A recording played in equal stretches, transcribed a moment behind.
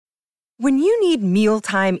When you need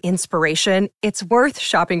mealtime inspiration, it's worth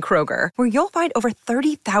shopping Kroger, where you'll find over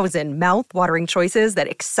 30,000 mouth-watering choices that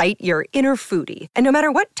excite your inner foodie. And no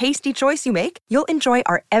matter what tasty choice you make, you'll enjoy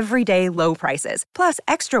our everyday low prices, plus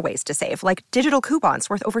extra ways to save, like digital coupons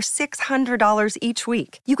worth over $600 each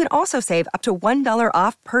week. You can also save up to $1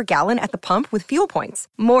 off per gallon at the pump with fuel points.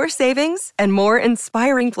 More savings and more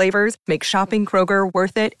inspiring flavors make shopping Kroger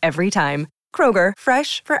worth it every time. Kroger,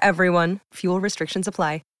 fresh for everyone. Fuel restrictions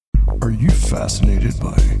apply. Are you fascinated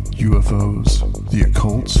by UFOs, the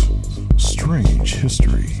occult, strange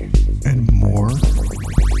history, and more?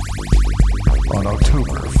 On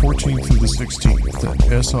October 14th through the 16th at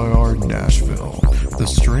SIR Nashville, the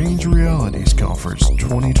Strange Realities Conference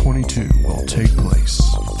 2022 will take place.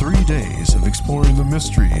 3 days of exploring the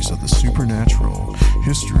mysteries of the supernatural,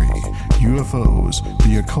 history, UFOs,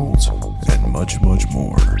 the occult, and much, much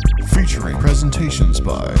more. Featuring presentations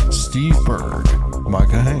by Steve Berg,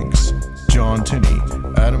 Micah Hanks, John Tinney,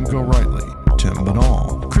 Adam Gorightly, Tim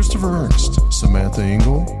Banal, Christopher Ernst, Samantha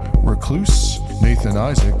Engel, Recluse, Nathan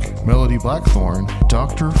Isaac, Melody Blackthorn,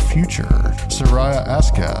 Dr. Future, Soraya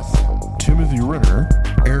Askath, Timothy Ritter,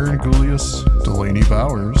 Aaron Goulias, Delaney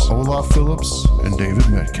Bowers, Olaf Phillips, and David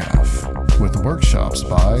Metcalf. With workshops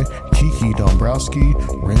by Kiki Dombrowski,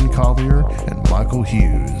 Ren Collier, and Michael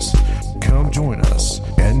Hughes. Come join us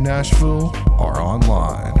in Nashville or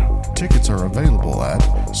online. Tickets are available at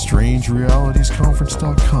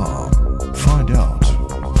strangerealitiesconference.com. Find out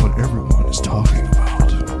what everyone is talking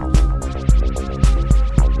about.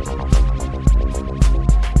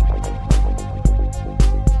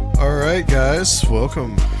 All right, guys,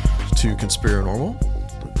 welcome to Conspiranormal,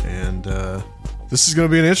 and this is going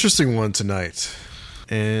to be an interesting one tonight.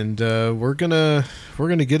 And we're gonna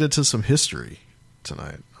get into some history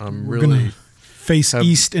tonight. We're gonna face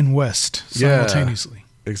east and west simultaneously.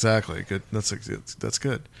 Yeah, exactly. Good. That's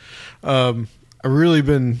good. I've really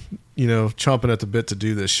been, chomping at the bit to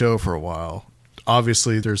do this show for a while.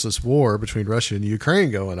 Obviously, there's this war between Russia and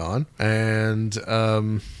Ukraine going on,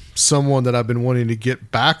 and someone that I've been wanting to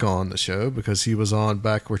get back on the show because he was on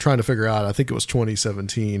back. We're trying to figure out. I think it was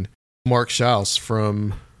 2017. Mark Schaus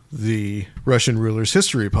from the Russian Rulers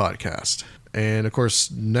History podcast, and of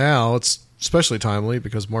course now it's especially timely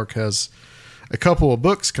because Mark has a couple of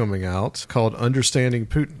books coming out called Understanding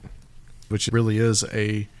Putin, which really is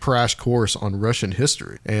a crash course on Russian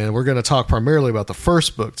history. And we're going to talk primarily about the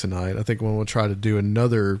first book tonight. I think we'll try to do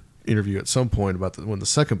another interview at some point about when the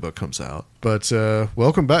second book comes out. But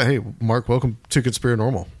welcome back. Hey, Mark, welcome to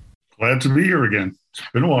Conspiranormal. Glad to be here again. It's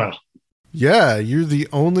been a while. Yeah, you're the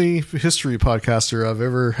only history podcaster I've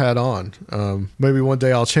ever had on. Maybe one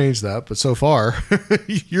day I'll change that, but so far,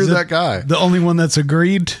 you're that guy. The only one that's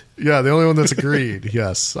agreed? Yeah, the only one that's agreed,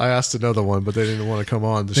 yes. I asked another one, but they didn't want to come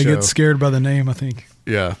on the show. They get scared by the name, I think.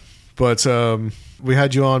 Yeah, but we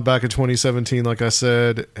had you on back in 2017, like I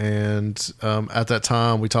said, and at that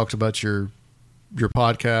time, we talked about your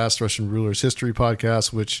podcast, Russian Rulers History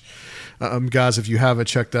Podcast, which, guys, if you haven't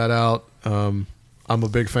checked that out, I'm a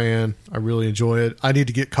big fan. I really enjoy it. I need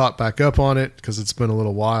to get caught back up on it because it's been a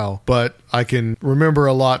little while, but I can remember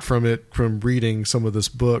a lot from it from reading some of this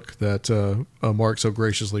book that Mark so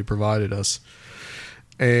graciously provided us.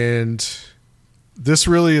 And this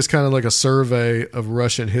really is kind of like a survey of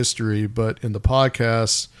Russian history, but in the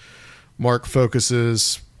podcast, Mark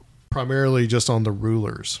focuses primarily just on the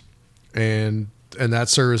rulers, and that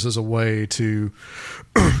serves as a way to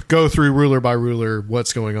go through ruler by ruler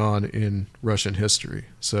what's going on in Russian history.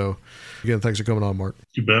 So again, thanks for coming on, Mark.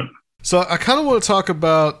 You bet. So I kind of want to talk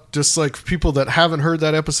about just like people that haven't heard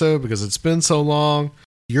that episode because it's been so long,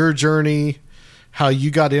 your journey, how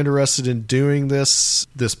you got interested in doing this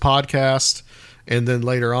podcast, and then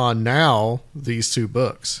later on now these two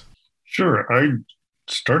books. Sure. I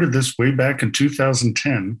started this way back in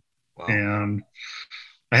 2010. Wow. And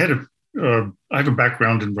I have a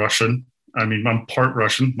background in Russian. I mean, I'm part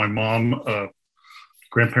Russian. My mom,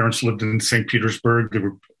 grandparents lived in St. Petersburg. They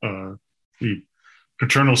were, the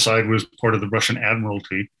paternal side was part of the Russian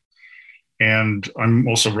Admiralty. And I'm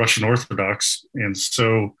also Russian Orthodox. And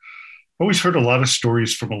so I always heard a lot of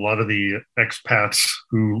stories from a lot of the expats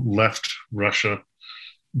who left Russia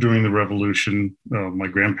during the revolution. My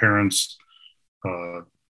grandparents,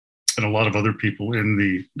 and a lot of other people in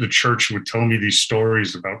the church would tell me these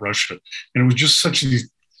stories about Russia. And it was just such these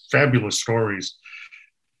fabulous stories.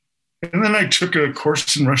 And then I took a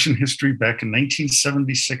course in Russian history back in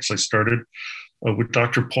 1976. I started with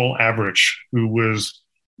Dr. Paul Avrich, who was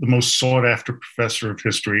the most sought after professor of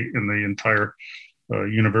history in the entire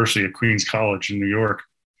university at Queens College in New York.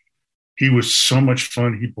 He was so much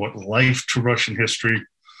fun. He brought life to Russian history.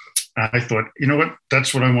 I thought, you know what?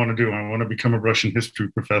 That's what I want to do. I want to become a Russian history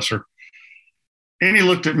professor. And he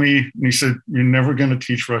looked at me and he said, you're never going to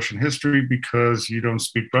teach Russian history because you don't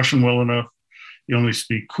speak Russian well enough. You only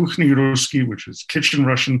speak kuchny Ruski, which is kitchen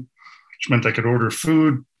Russian, which meant I could order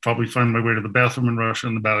food, probably find my way to the bathroom in Russian,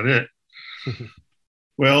 and about it.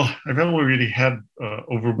 Well, I've already had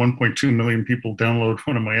over 1.2 million people download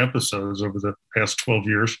one of my episodes over the past 12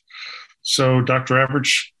 years. So, Dr.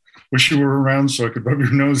 Average, wish you were around so I could rub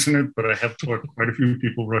your nose in it, but I have taught quite a few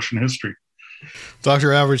people Russian history.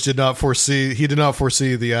 Dr. Average did not foresee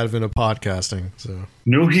the advent of podcasting. So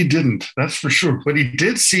no, he didn't. That's for sure. But he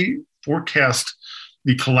did forecast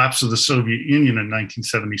the collapse of the Soviet Union in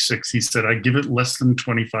 1976. He said, I give it less than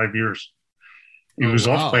 25 years. He was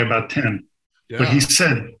off by about 10. Yeah. But he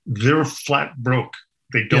said, they're flat broke.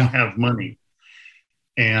 They don't have money.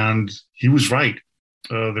 And he was right.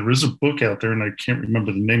 There is a book out there, and I can't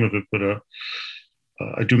remember the name of it, but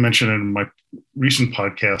I do mention it in my recent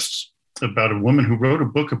podcasts, about a woman who wrote a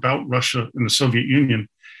book about Russia and the Soviet Union.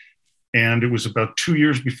 And it was about 2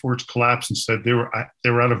 years before its collapse, and said they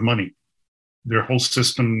were out of money. Their whole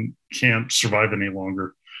system can't survive any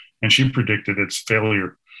longer. And she predicted its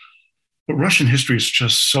failure. But Russian history is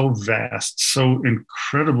just so vast, so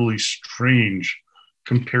incredibly strange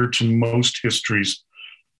compared to most histories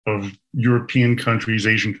of European countries,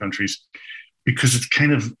 Asian countries, because it's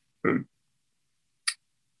kind of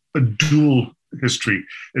a dual history.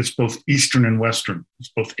 It's both Eastern and Western.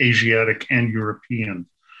 It's both Asiatic and European.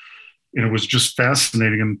 And it was just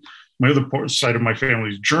fascinating. And my other side of my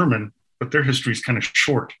family is German, but their history is kind of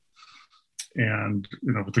short. And,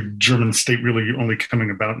 with the German state really only coming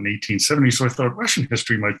about in 1870. So I thought Russian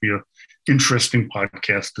history might be an interesting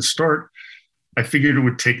podcast to start. I figured it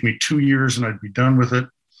would take me 2 years and I'd be done with it.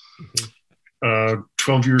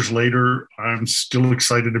 12 years later, I'm still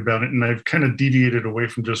excited about it. And I've kind of deviated away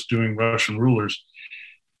from just doing Russian rulers.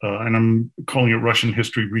 And I'm calling it Russian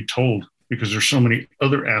history retold, because there's so many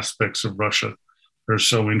other aspects of Russia that are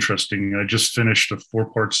so interesting. I just finished a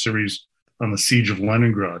 4-part series on the siege of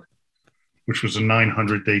Leningrad, which was a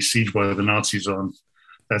 900-day siege by the Nazis on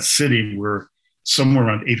that city, where somewhere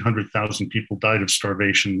around 800,000 people died of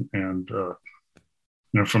starvation and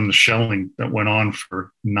from the shelling that went on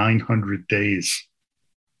for 900 days.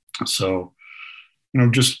 So,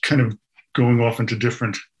 just kind of going off into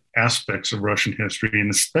different aspects of Russian history,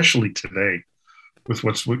 and especially today with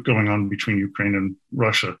what's going on between Ukraine and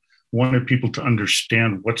Russia, wanted people to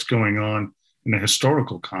understand what's going on in a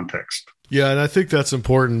historical context. Yeah, and I think that's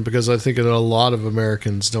important, because I think that a lot of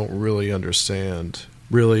Americans don't really understand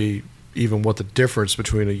even what the difference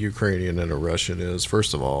between a Ukrainian and a Russian is,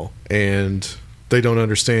 first of all. And they don't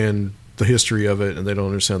understand the history of it, and they don't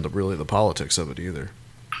understand the politics of it either.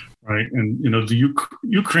 Right. And, the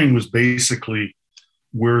Ukraine was basically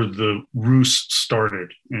where the Rus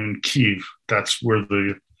started in Kyiv. That's where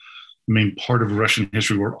the main part of Russian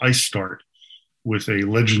history, where I start, with a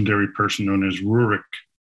legendary person known as Rurik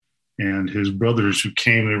and his brothers who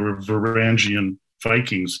came. They were Varangian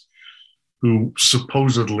Vikings who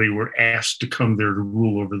supposedly were asked to come there to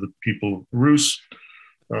rule over the people of Rus.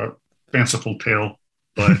 Fanciful tale,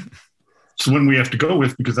 but it's one we have to go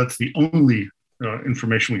with, because that's the only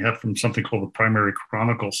information we have from something called the Primary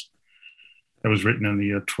Chronicles that was written in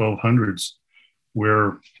the 1200s,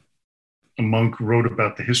 where a monk wrote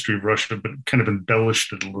about the history of Russia, but kind of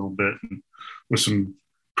embellished it a little bit and with some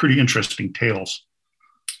pretty interesting tales.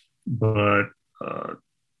 But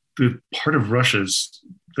the part of Russia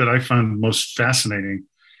that I found most fascinating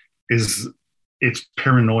is its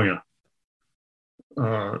paranoia.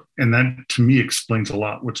 And that, to me, explains a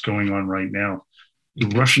lot what's going on right now. The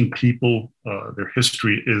Russian people, their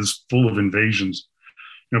history is full of invasions.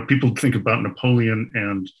 People think about Napoleon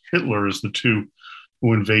and Hitler as the two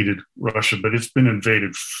who invaded Russia, but it's been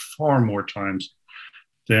invaded far more times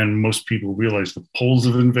than most people realize. The Poles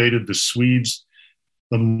have invaded, the Swedes,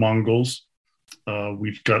 the Mongols.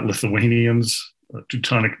 We've got Lithuanians,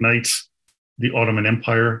 Teutonic Knights, the Ottoman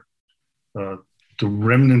Empire, the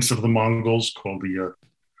remnants of the Mongols called the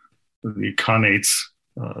Khanates,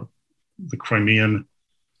 the Crimean,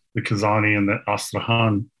 the Kazani, and the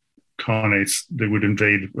Astrakhan Khanates. They would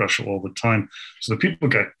invade Russia all the time. So the people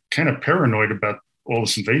got kind of paranoid about all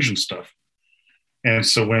this invasion stuff. And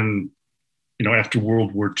so when, after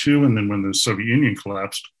World War II, and then when the Soviet Union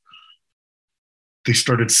collapsed, they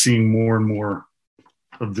started seeing more and more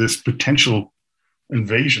of this potential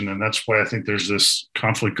invasion. And that's why I think there's this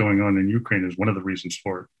conflict going on in Ukraine, is one of the reasons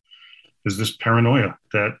for it, is this paranoia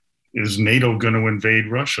that is NATO going to invade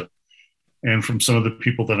Russia? And from some of the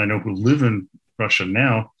people that I know who live in Russia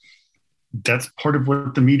now, that's part of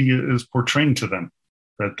what the media is portraying to them,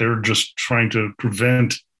 that they're just trying to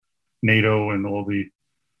prevent NATO and all the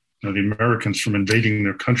the Americans from invading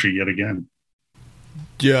their country yet again.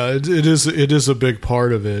 Yeah, it is a big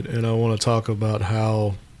part of it, and I want to talk about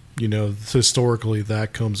how, historically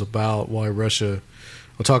that comes about, why Russia.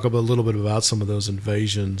 I'll talk a little bit about some of those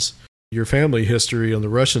invasions. Your family history on the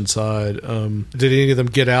Russian side, did any of them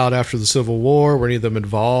get out after the Civil War? Were any of them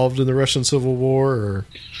involved in the Russian Civil War? Or?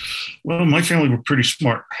 Well, my family were pretty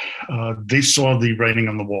smart. They saw the writing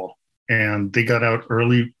on the wall, and they got out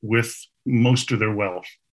early with most of their wealth.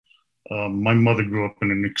 My mother grew up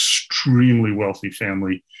in an extremely wealthy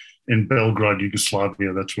family in Belgrade,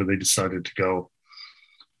 Yugoslavia. That's where they decided to go.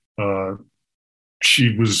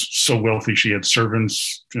 She was so wealthy. She had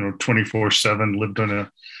servants, 24/7, lived on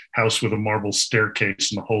a house with a marble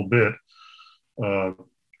staircase and the whole bit.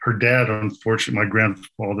 Her dad, unfortunately, my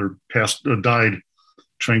grandfather died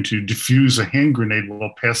trying to defuse a hand grenade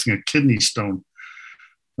while passing a kidney stone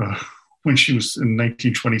when she was in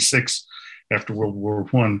 1926 after World War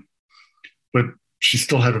I. But she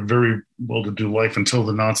still had a very well-to-do life until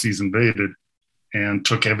the Nazis invaded and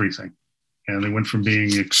took everything. And they went from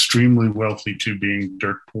being extremely wealthy to being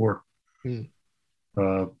dirt poor.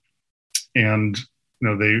 And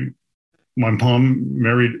my mom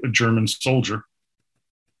married a German soldier,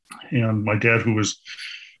 and my dad, who was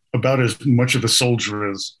about as much of a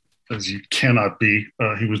soldier as you cannot be.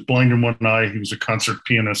 He was blind in one eye. He was a concert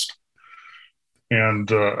pianist.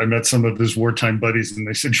 And I met some of his wartime buddies, and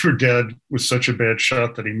they said, your dad was such a bad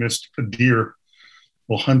shot that he missed a deer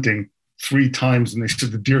while hunting 3 times. And they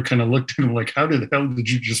said the deer kind of looked at him like, how the hell did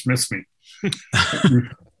you just miss me?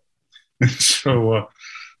 And so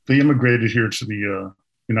they immigrated here to the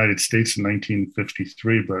United States in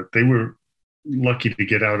 1953, but they were lucky to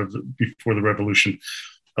get out of it before the revolution.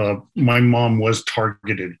 My mom was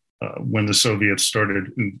targeted when the Soviets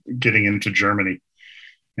started getting into Germany.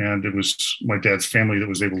 And it was my dad's family that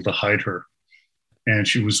was able to hide her. And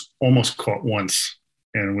she was almost caught once.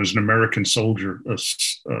 And it was an American soldier, a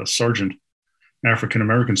sergeant, an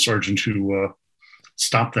African-American sergeant, who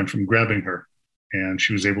stopped them from grabbing her. And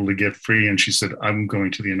she was able to get free. And she said, I'm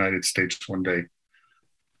going to the United States one day.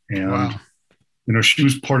 And, wow. She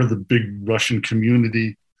was part of the big Russian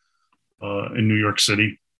community in New York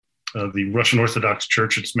City. The Russian Orthodox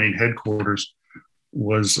Church, its main headquarters,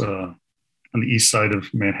 was on the east side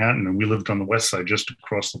of Manhattan, and we lived on the west side, just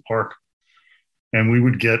across the park. And we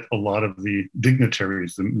would get a lot of the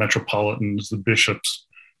dignitaries, the metropolitans, the bishops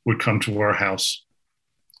would come to our house.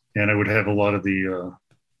 And I would have a lot of the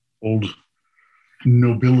old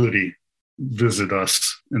nobility visit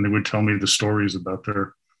us, and they would tell me the stories about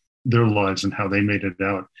their lives and how they made it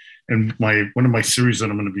out. And one of my series that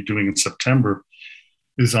I'm going to be doing in September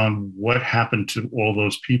is on what happened to all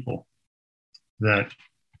those people that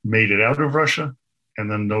made it out of Russia, and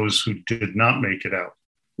then those who did not make it out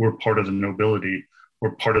were part of the nobility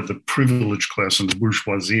or part of the privileged class and the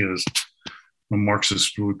bourgeoisie, as the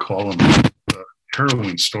Marxists would call them.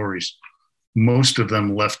 Harrowing stories. Most of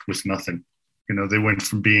them left with nothing. They went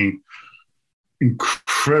from being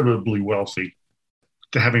incredibly wealthy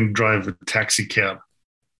to having to drive a taxi cab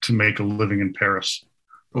to make a living in Paris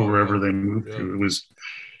or wherever they moved to. It was,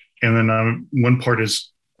 and then one part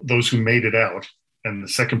is those who made it out, and the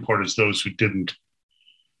second part is those who didn't.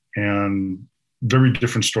 And very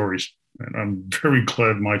different stories. And I'm very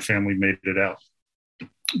glad my family made it out,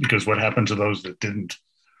 because what happened to those that didn't,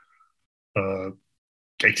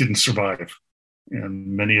 they didn't survive.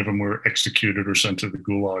 And many of them were executed or sent to the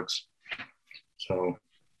gulags. So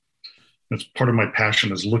that's part of my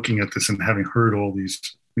passion, is looking at this and having heard all these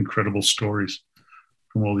incredible stories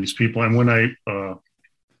from all these people. And when I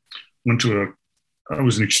I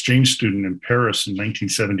was an exchange student in Paris in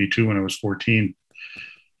 1972 when I was 14.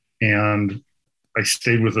 And I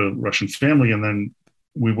stayed with a Russian family. And then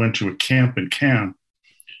we went to a camp in Cannes,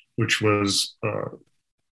 which was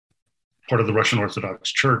part of the Russian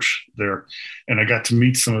Orthodox Church there. And I got to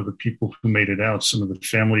meet some of the people who made it out, some of the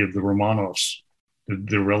family of the Romanovs,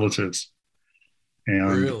 their relatives.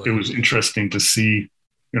 And Really? It was interesting to see,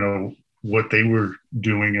 what they were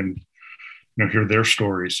doing and, hear their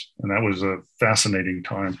stories. And that was a fascinating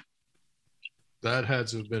time. That had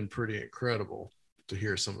to have been pretty incredible to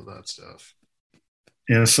hear some of that stuff.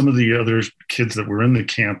 Yeah, some of the other kids that were in the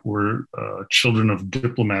camp were children of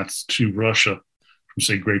diplomats to Russia, from,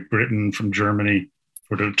 say, Great Britain, from Germany,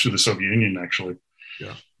 or to the Soviet Union, actually.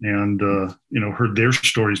 Yeah. And, heard their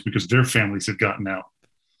stories because their families had gotten out.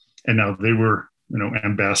 And now they were,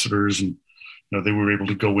 ambassadors, and, they were able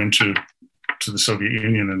to go into the Soviet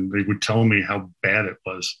Union, and they would tell me how bad it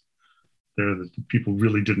was there, that the people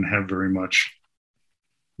really didn't have very much.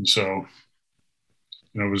 And so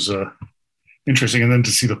it was interesting. And then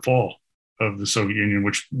to see the fall of the Soviet Union,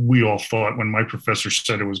 which we all thought when my professor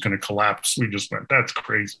said it was going to collapse, we just went, that's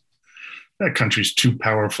crazy. That country's too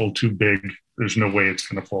powerful, too big. There's no way it's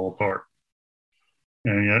going to fall apart.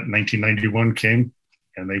 And yet 1991 came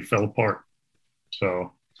and they fell apart.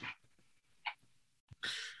 So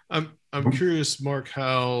I'm curious, Mark,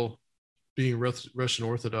 how being Russian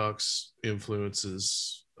Orthodox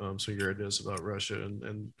influences some of your ideas about Russia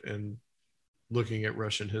and looking at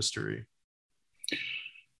Russian history.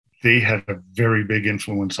 They had a very big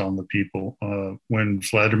influence on the people. When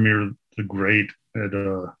Vladimir the Great had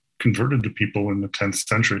converted the people in the 10th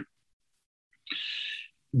century,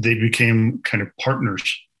 they became kind of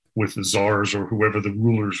partners with the czars or whoever the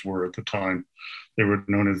rulers were at the time. They were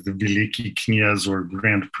known as the Veliki Knyaz or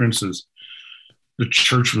Grand Princes. The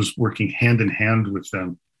church was working hand in hand with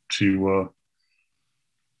them to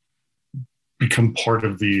become part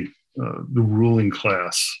of the ruling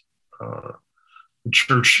class. The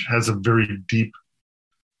church has a very deep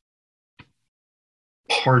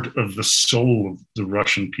part of the soul of the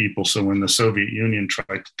Russian people. So when the Soviet Union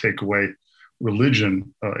tried to take away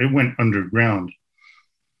religion, it went underground,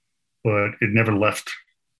 but it never left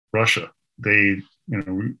Russia. They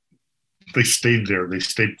stayed there. They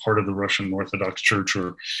stayed part of the Russian Orthodox Church,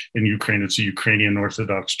 or in Ukraine, it's a Ukrainian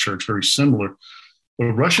Orthodox Church, very similar.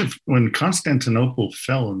 But Russia, when Constantinople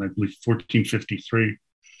fell in, I believe, 1453,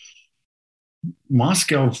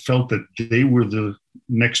 Moscow felt that they were the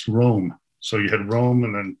next Rome. So you had Rome,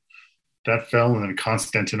 and then that fell, and then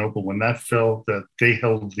Constantinople. When that fell, that they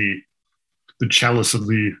held the chalice of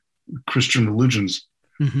the Christian religions,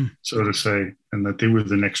 so to say, and that they were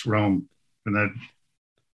the next Rome. And that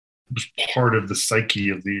was part of the psyche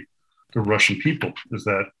of the Russian people, is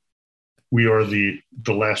that we are the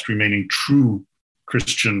last remaining true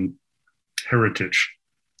Christian heritage.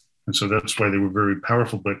 And so that's why they were very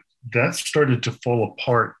powerful. But that started to fall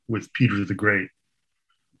apart with Peter the Great.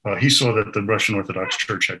 He saw that the Russian Orthodox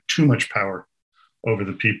Church had too much power over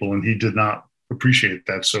the people, and he did not appreciate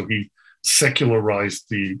that. So he secularized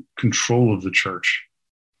the control of the church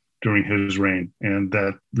during his reign, and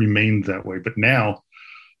that remained that way. But now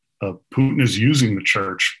Putin is using the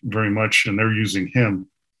church very much, and they're using him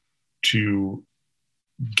to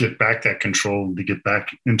get back that control and to get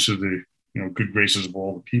back into the good graces of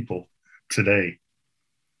all the people today.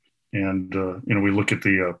 And we look at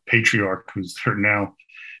the patriarch who's there now,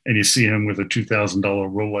 and you see him with a $2,000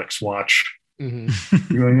 Rolex watch.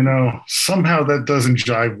 Mm-hmm. You're going, somehow that doesn't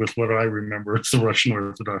jive with what I remember as the Russian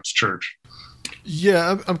Orthodox Church.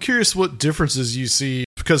 Yeah, I'm curious what differences you see,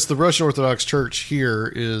 because the Russian Orthodox Church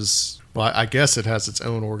here is, well, I guess it has its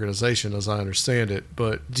own organization as I understand it,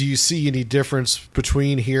 but do you see any difference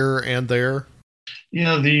between here and there?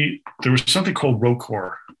 Yeah, there was something called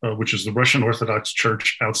ROKOR, which is the Russian Orthodox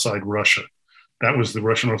Church outside Russia. That was the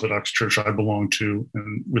Russian Orthodox Church I belonged to,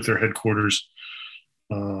 and with their headquarters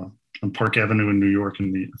on Park Avenue in New York, I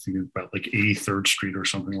think about like 83rd Street or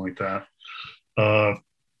something like that.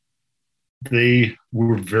 They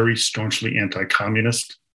were very staunchly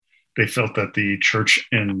anti-communist. They felt that the church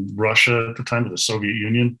in Russia at the time of the Soviet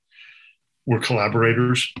Union were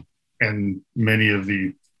collaborators, and many of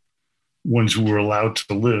the ones who were allowed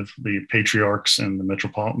to live, the patriarchs and the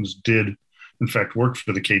metropolitans, did in fact work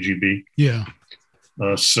for the KGB. Yeah.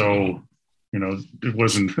 So, it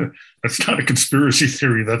wasn't, that's not a conspiracy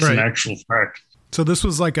theory. That's right. An actual fact. So this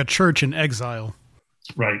was like a church in exile.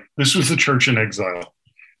 Right. This was the church in exile.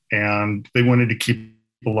 And they wanted to keep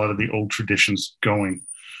a lot of the old traditions going.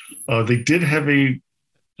 They did have a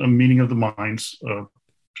meeting of the minds a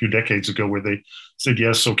few decades ago where they said,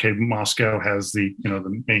 yes, okay, Moscow has the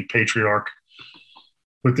main patriarch,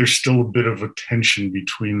 but there's still a bit of a tension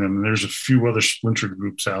between them. And there's a few other splinter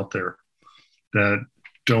groups out there that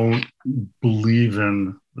don't believe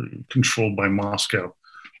in the control by Moscow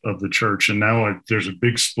of the church. And now there's a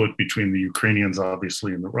big split between the Ukrainians,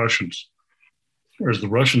 obviously, and the Russians. Whereas the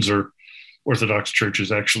Russians Orthodox Church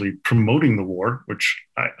is actually promoting the war, which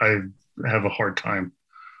I have a hard time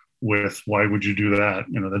with. Why would you do that?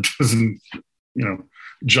 That doesn't,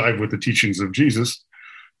 jive with the teachings of Jesus.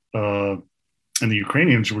 And the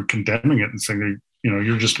Ukrainians were condemning it and saying,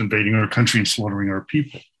 you're just invading our country and slaughtering our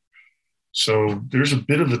people. So there's a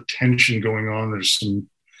bit of a tension going on. There's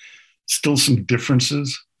still some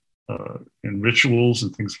differences in rituals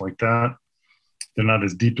and things like that. They're not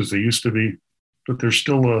as deep as they used to be, but there's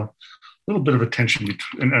still a little bit of a tension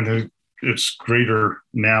between, and it's greater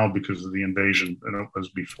now because of the invasion than it was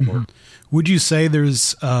before. Mm-hmm. Would you say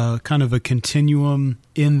there's kind of a continuum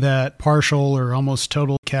in that partial or almost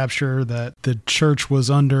total capture that the church was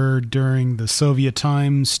under during the Soviet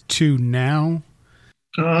times to now?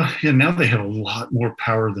 Yeah, now they have a lot more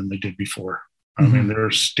power than they did before. I mean, their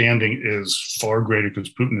standing is far greater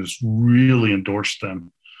because Putin has really endorsed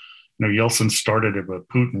them. Yeltsin started it, but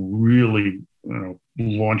Putin really,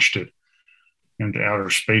 launched it into outer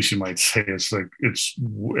space. You might say it's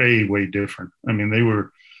way, way different. I mean, they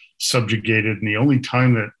were subjugated, and the only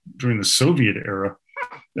time that during the Soviet era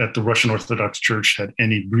that the Russian Orthodox Church had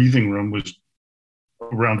any breathing room was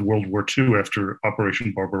around World War II after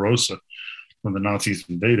Operation Barbarossa, when the Nazis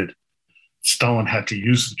invaded. Stalin had to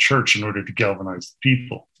use the church in order to galvanize the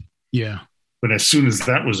people. Yeah. But as soon as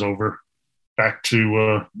that was over, back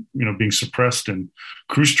to being suppressed, and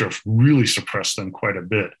Khrushchev really suppressed them quite a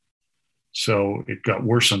bit. So it got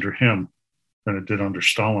worse under him than it did under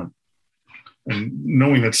Stalin. And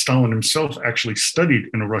knowing that Stalin himself actually studied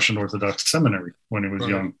in a Russian Orthodox seminary when he was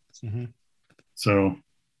young. Mm-hmm. So,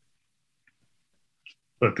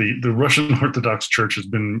 but the Russian Orthodox Church has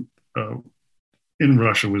been in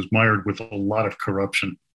Russia was mired with a lot of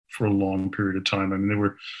corruption for a long period of time. I mean, there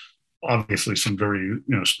were obviously some very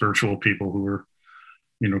spiritual people who were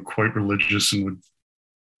quite religious and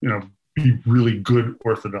would be really good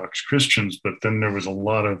Orthodox Christians, but then there was a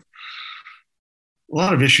lot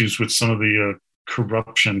of issues with some of the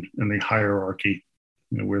corruption in the hierarchy,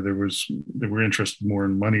 where they were interested more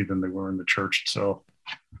in money than they were in the church itself.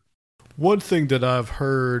 One thing that I've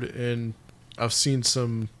heard, and I've seen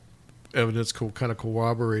some evidence kind of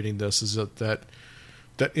corroborating this, is that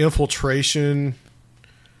infiltration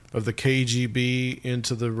of the KGB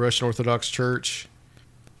into the Russian Orthodox Church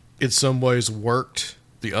in some ways worked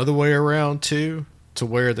the other way around too, to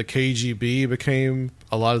where the KGB became,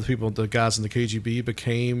 a lot of the guys in the KGB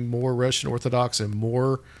became more Russian Orthodox and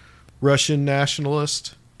more Russian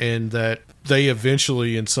nationalist, and that they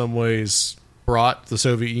eventually in some ways brought the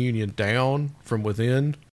Soviet Union down from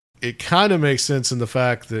within. It kind of makes sense in the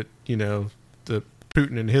fact that, the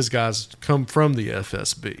Putin and his guys come from the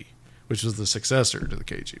FSB, which was the successor to the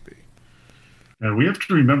KGB. And we have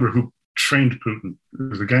to remember who trained Putin. There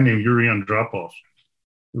was a guy named Yuri Andropov,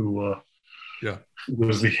 who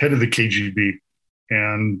was the head of the KGB.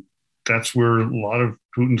 And that's where a lot of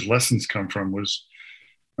Putin's lessons come from, was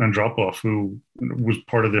Andropov, who was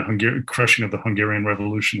part of the crushing of the Hungarian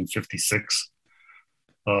Revolution in 1956,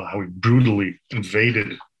 how he brutally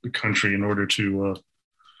invaded the country in order to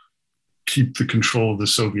keep the control of the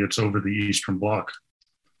Soviets over the Eastern Bloc.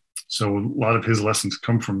 So a lot of his lessons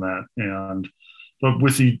come from that. But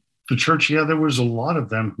with the church, there was a lot of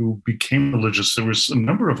them who became religious. There was a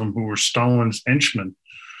number of them who were Stalin's henchmen,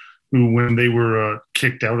 who, when they were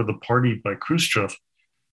kicked out of the party by Khrushchev,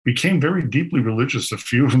 became very deeply religious. A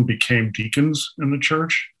few of them became deacons in the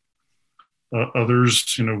church.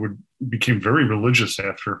 Others, became very religious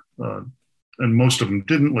after, and most of them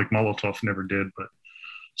didn't, like Molotov never did, but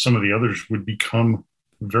some of the others would become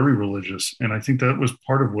very religious. And I think that was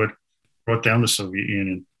part of what brought down the Soviet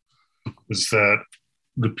Union, was that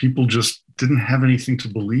the people just didn't have anything to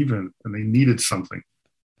believe in, and they needed something.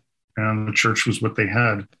 And the church was what they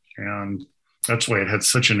had. And that's why it had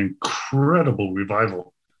such an incredible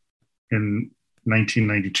revival in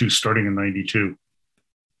 1992, starting in 92.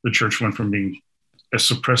 The church went from being as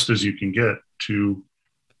suppressed as you can get to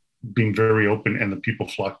being very open, and the people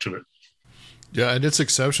flocked to it. Yeah, and it's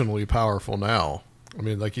exceptionally powerful now. I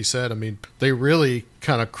mean, like you said, they really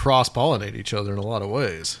kind of cross-pollinate each other in a lot of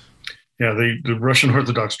ways. Yeah, the Russian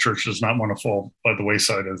Orthodox Church does not want to fall by the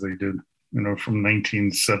wayside as they did, from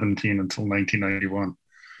 1917 until 1991.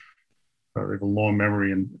 They have a long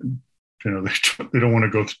memory, and they don't want to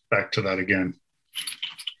go back to that again.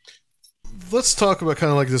 Let's talk about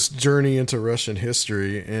kind of like this journey into Russian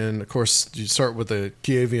history. And of course, you start with the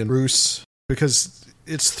Kievan Rus, because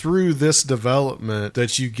it's through this development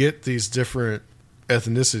that you get these different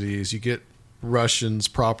ethnicities. You get Russians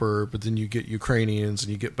proper, but then you get Ukrainians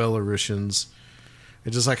and you get Belarusians.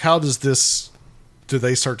 It's just like, how do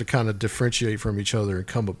they start to kind of differentiate from each other and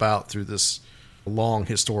come about through this long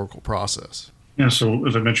historical process? Yeah, so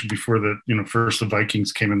as I mentioned before, that first the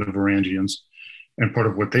Vikings came in, the Varangians, and part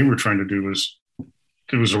of what they were trying to do was,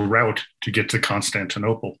 it was a route to get to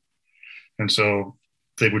Constantinople. And so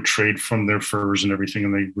they would trade from their furs and everything,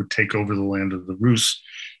 and they would take over the land of the Rus.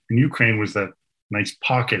 And Ukraine was that nice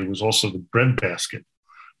pocket. It was also the breadbasket.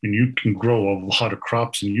 And you can grow a lot of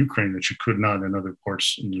crops in Ukraine that you could not in other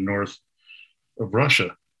parts in the north of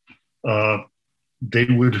Russia. They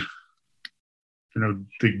would,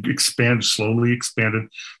 they slowly expanded.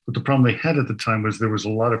 But the problem they had at the time was there was a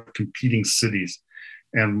lot of competing cities.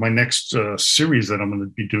 And my next series that I'm going to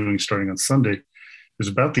be doing starting on Sunday is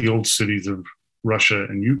about the old cities of Russia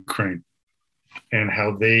and Ukraine and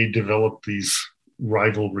how they developed these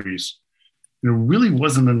rivalries it really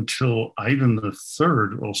wasn't until Ivan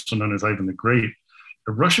III, also known as Ivan the Great,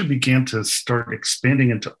 that Russia began to start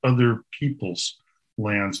expanding into other people's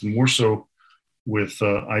lands, more so with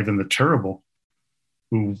Ivan the Terrible,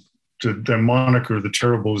 who the moniker the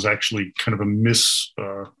Terrible is actually kind of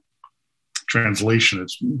a translation.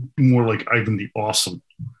 It's more like Ivan the Awesome,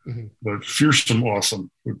 but Fearsome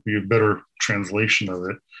Awesome would be a better translation of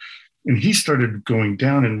it. And he started going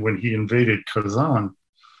down, and when he invaded Kazan,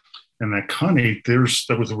 and that Khanate,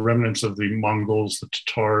 that was the remnants of the Mongols, the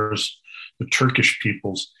Tatars, the Turkish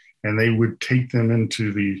peoples, and they would take them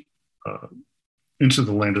into the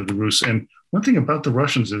land of the Rus. And one thing about the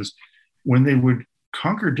Russians is when they would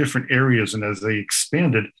conquer different areas, and as they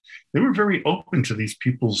expanded, they were very open to these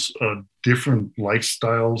people's different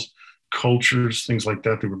lifestyles, cultures, things like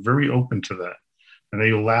that. They were very open to that, and they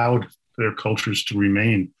allowed their cultures to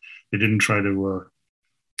remain. They didn't try to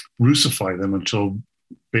Russify them until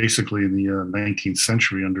basically in the 19th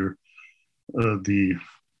century under the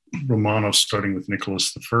Romanovs, starting with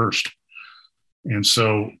Nicholas I. And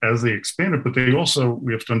so as they expanded, but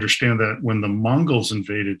we have to understand that when the Mongols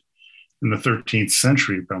invaded in the 13th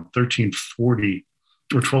century, about 1340,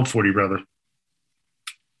 or 1240 rather,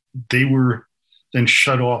 they were then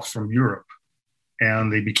shut off from Europe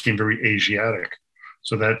and they became very Asiatic.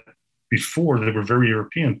 So that before they were very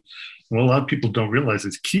European. And what a lot of people don't realize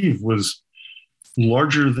is Kiev was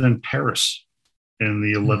larger than Paris in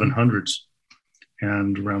the 1100s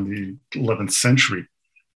and around the 11th century.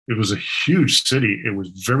 It was a huge city. It was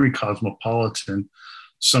very cosmopolitan.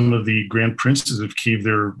 Some of the grand princes of Kiev,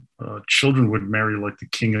 their children would marry like the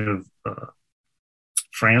king of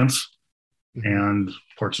France and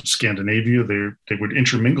parts of Scandinavia. They would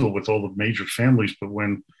intermingle with all the major families. But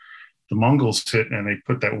when the Mongols hit and they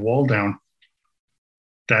put that wall down,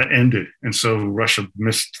 that ended. And so Russia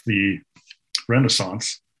missed the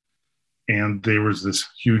Renaissance, and there was this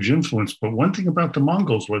huge influence. But one thing about the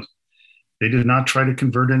Mongols was they did not try to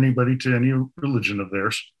convert anybody to any religion of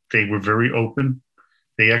theirs. They were very open.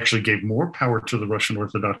 They actually gave more power to the Russian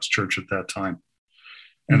Orthodox Church at that time,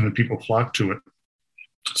 and the people flocked to it.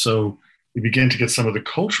 So they began to get some of the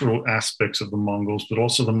cultural aspects of the Mongols, but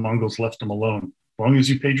also the Mongols left them alone. As long as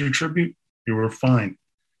you paid your tribute, you were fine.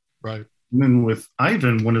 Right. And then with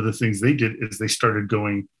Ivan, one of the things they did is they started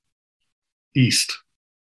going east.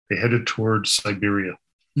 They headed towards Siberia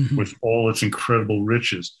with all its incredible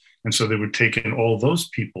riches. And so they would take in all those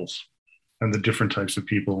peoples and the different types of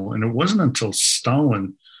people. And it wasn't until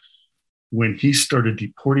Stalin, when he started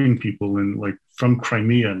deporting people from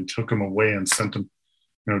Crimea and took them away and sent them,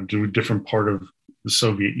 to a different part of the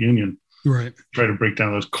Soviet Union, right, try to break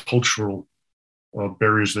down those cultural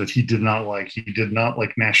barriers that he did not like. He did not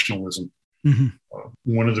like nationalism.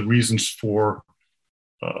 One of the reasons for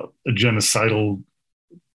a genocidal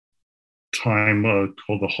time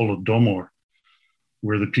called the Holodomor,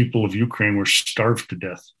 where the people of Ukraine were starved to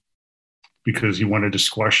death because he wanted to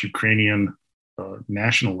squash Ukrainian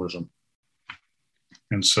nationalism.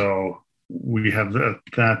 And so we have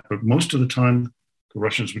that, but most of the time, the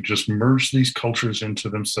Russians would just merge these cultures into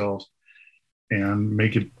themselves and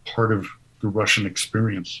make it part of the Russian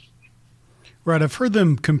experience. Right. I've heard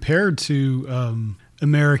them compared to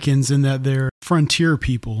Americans in that they're frontier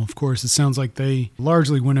people. Of course, it sounds like they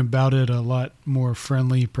largely went about it a lot more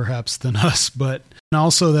friendly, perhaps, than us, but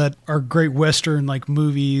also that our great Western like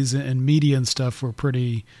movies and media and stuff were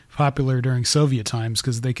pretty popular during Soviet times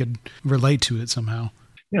because they could relate to it somehow.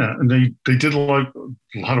 Yeah, and they did a lot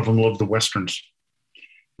of them loved the Westerns.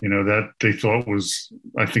 That they thought was,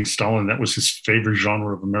 I think Stalin, that was his favorite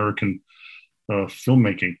genre of American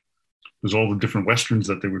filmmaking. Was all the different Westerns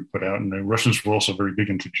that they would put out. And the Russians were also very big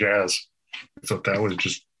into jazz. I thought that was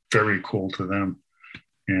just very cool to them.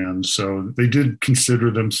 And so they did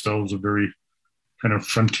consider themselves a very kind of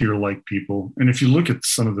frontier-like people. And if you look at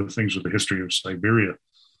some of the things with the history of Siberia,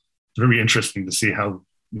 it's very interesting to see how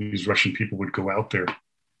these Russian people would go out there.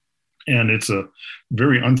 And it's a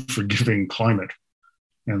very unforgiving climate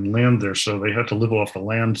and land there. So they had to live off the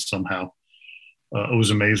land somehow. It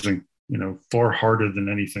was amazing. Far harder than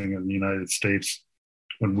anything in the United States.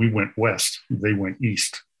 When we went west, they went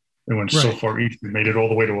east. They went so far east, they made it all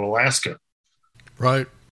the way to Alaska. Right.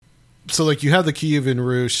 So you have the Kievan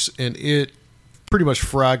Rus, and it pretty much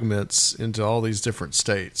fragments into all these different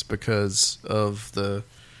states because of the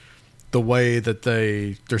way that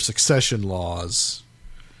their succession laws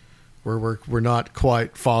were not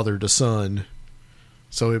quite father to son.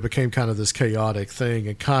 So it became kind of this chaotic thing,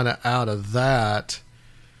 and kind of out of that,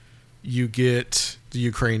 you get the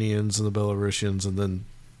Ukrainians and the Belarusians, and then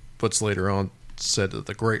what's later on said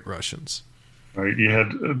the Great Russians. Right. You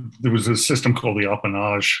had there was a system called the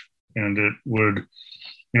appanage, And it would,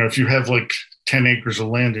 if you have like 10 acres of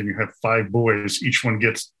land and you have 5 boys, each one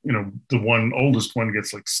gets, the one oldest one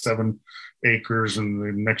gets like 7 acres, and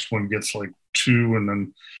the next one gets like 2, and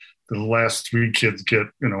then the last 3 kids get,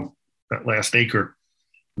 that last acre.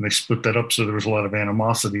 And they split that up, so there was a lot of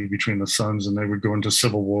animosity between the sons, and they would go into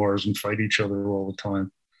civil wars and fight each other all the time.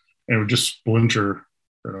 And it would just splinter,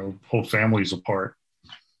 whole families apart.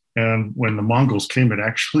 And when the Mongols came, it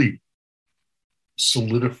actually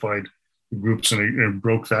solidified the groups, and it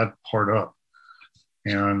broke that part up.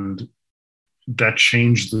 And that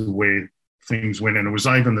changed the way things went. And it was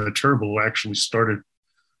Ivan the Terrible who actually started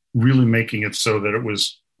really making it so that it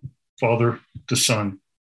was father to son,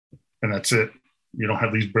 and that's it. You don't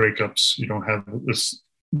have these breakups. You don't have this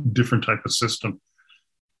different type of system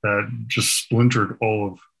that just splintered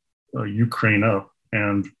all of Ukraine up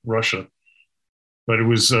and Russia. But it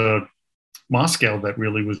was Moscow that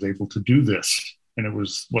really was able to do this. And it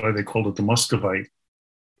was why they called it the Muscovite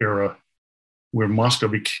era, where Moscow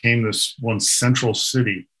became this one central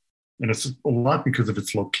city. And it's a lot because of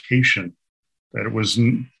its location, that it was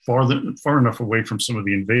far enough away from some of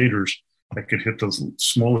the invaders that could hit those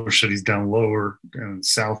smaller cities down lower and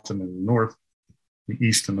south and in the north, the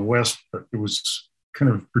east and the west, but it was kind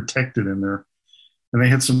of protected in there. And they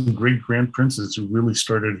had some great grand princes who really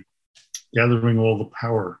started gathering all the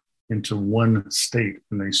power into one state,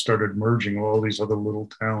 and they started merging all these other little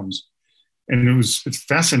towns. And it's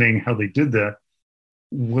fascinating how they did that.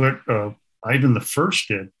 What Ivan I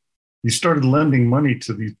did, he started lending money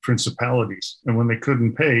to these principalities, and when they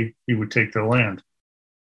couldn't pay, he would take their land.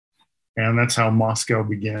 And that's how Moscow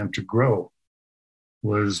began to grow,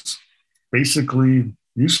 was basically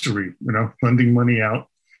usury, lending money out.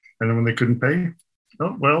 And then when they couldn't pay,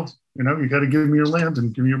 oh, well, you got to give me your land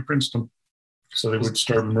and give me your princedom. So they would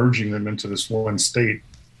start merging them into this one state.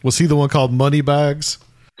 Was he the one called Moneybags?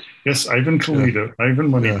 Yes, Ivan Khalida, yeah. Ivan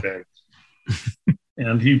Moneybags. Yeah.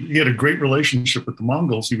 And he had a great relationship with the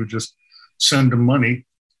Mongols. He would just send them money,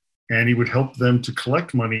 and he would help them to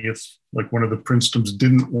collect money if, like, one of the princedoms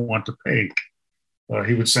didn't want to pay.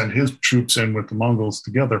 He would send his troops in with the Mongols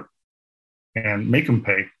together and make them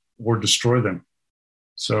pay or destroy them.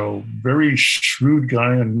 So very shrewd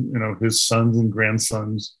guy, and his sons and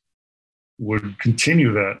grandsons would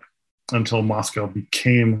continue that until Moscow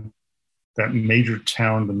became that major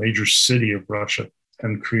town, the major city of Russia,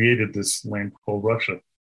 and created this land called Russia,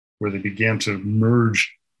 where they began to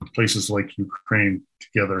merge places like Ukraine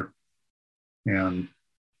together. And,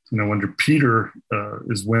 under Peter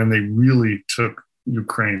is when they really took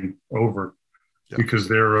Ukraine over, because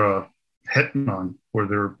their hetman, or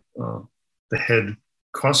their the head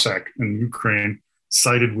Cossack in Ukraine,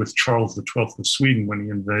 sided with Charles XII of Sweden when he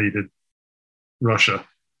invaded Russia.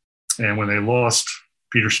 And when they lost,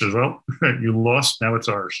 Peter says, "Well, you lost, now it's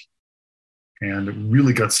ours." And it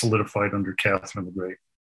really got solidified under Catherine the Great.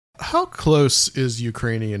 How close is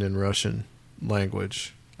Ukrainian and Russian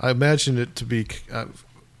language? I imagine it to be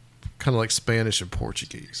kind of like Spanish and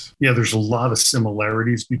Portuguese. Yeah, there's a lot of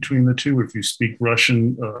similarities between the two. If you speak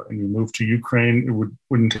Russian and you move to Ukraine, it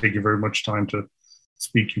wouldn't take you very much time to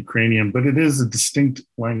speak Ukrainian, but it is a distinct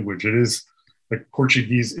language. It is like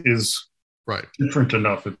Portuguese is right different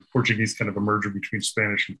enough. Portuguese kind of a merger between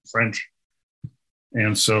Spanish and French.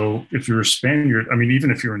 And so if you're a Spaniard, even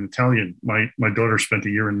if you're an Italian, my daughter spent a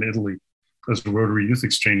year in Italy as a Rotary Youth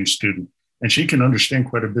Exchange student, and she can understand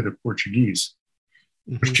quite a bit of Portuguese,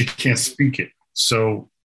 but she can't speak it. So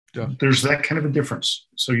there's that kind of a difference.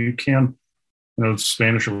 So you can,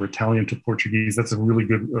 Spanish or Italian to Portuguese, that's a really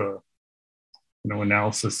good,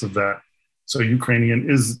 analysis of that. So Ukrainian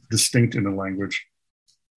is distinct in the language,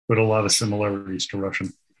 but a lot of similarities to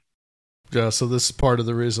Russian. Yeah, so this is part of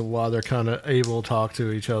the reason why they're kind of able to talk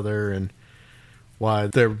to each other, and why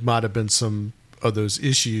there might have been some of those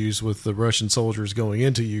issues with the Russian soldiers going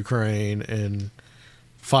into Ukraine and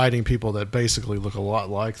fighting people that basically look a lot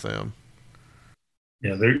like them.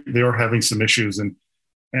 Yeah, they are having some issues, and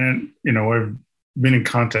I've been in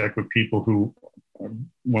contact with people who,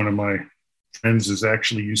 one of my friends is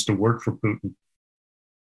actually used to work for Putin,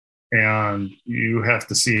 and you have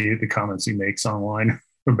to see the comments he makes online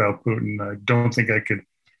about Putin. I don't think I could.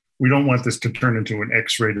 We don't want this to turn into an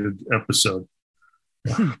X-rated episode.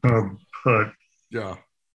 But yeah,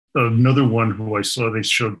 another one who I saw, they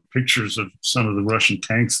showed pictures of some of the Russian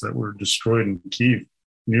tanks that were destroyed in Kyiv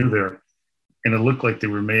near there, and it looked like they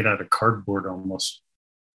were made out of cardboard almost.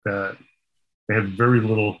 That they had very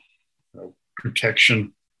little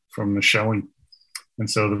protection from the shelling, and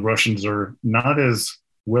so the Russians are not as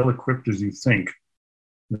well equipped as you think.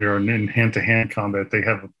 They're in hand-to-hand combat. They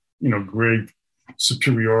have, great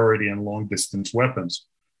superiority in long-distance weapons,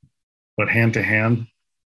 But hand to hand,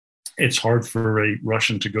 it's hard for a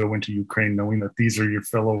Russian to go into Ukraine knowing that these are your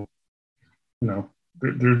fellow,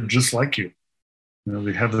 they're just like you.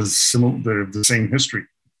 They have the same history.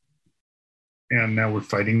 And now we're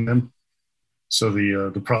fighting them. So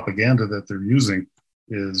the propaganda that they're using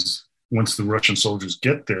is, once the Russian soldiers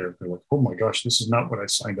get there, they're like, oh my gosh, this is not what I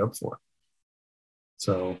signed up for.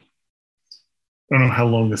 So I don't know how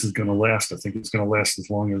long this is going to last. I think it's going to last as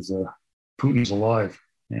long as Putin's alive.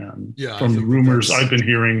 And from the rumors I've been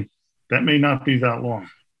hearing, that may not be that long.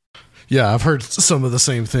 Yeah, I've heard some of the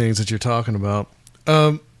same things that you're talking about.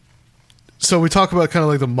 So we talk about kind of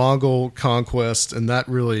like the Mongol conquest, and that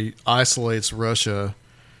really isolates Russia.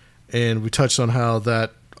 And we touched on how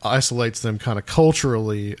that isolates them kind of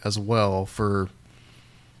culturally as well for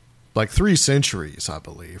like 3 centuries, I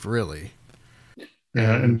believe, really.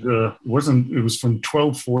 Yeah, and it was from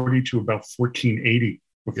 1240 to about 1480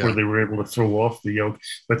 before they were able to throw off the yoke.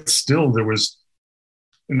 But still, there was,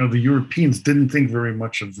 the Europeans didn't think very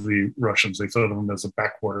much of the Russians. They thought of them as a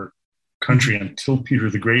backwater country until Peter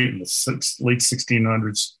the Great in the late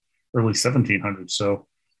 1600s, early 1700s. So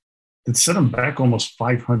it set them back almost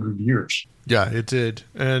 500 years. Yeah, it did.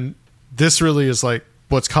 And this really is like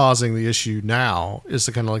what's causing the issue now, is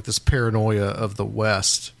the kind of like this paranoia of the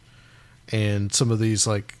West and some of these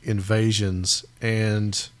like invasions.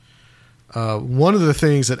 And one of the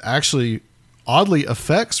things that actually oddly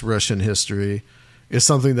affects Russian history is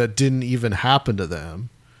something that didn't even happen to them.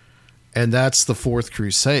 And that's the Fourth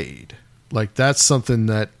Crusade. Like, that's something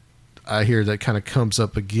that I hear that kind of comes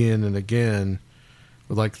up again and again.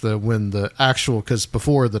 Like because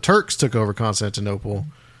before the Turks took over Constantinople,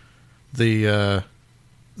 the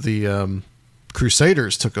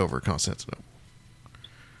Crusaders took over Constantinople.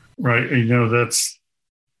 Right. And, that's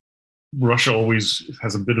Russia always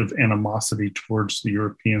has a bit of animosity towards the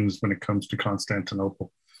Europeans when it comes to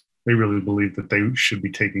Constantinople. They really believe that they should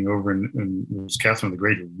be taking over, and it was Catherine the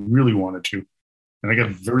Great who really wanted to. And they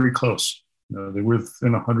got very close. They were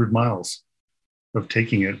within 100 miles of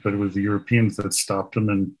taking it, but it was the Europeans that stopped them.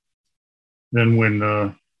 And then when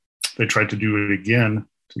they tried to do it again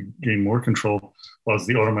to gain more control, as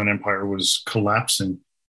the Ottoman Empire was collapsing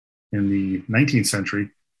in the 19th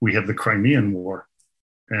century, we had the Crimean War.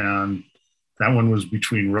 And that one was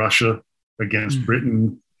between Russia against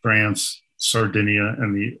Britain, France, Sardinia,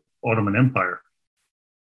 and the Ottoman Empire.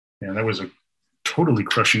 And that was a totally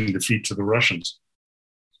crushing defeat to the Russians.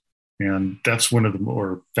 And that's one of the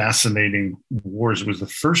more fascinating wars. It was the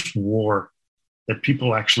first war that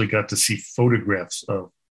people actually got to see photographs of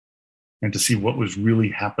and to see what was really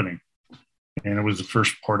happening. And it was the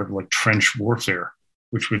first part of like trench warfare,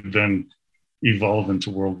 which would then evolve into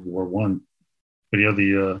World War I. But yeah,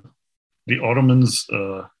 the Ottomans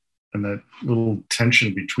and that little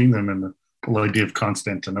tension between them and the whole idea of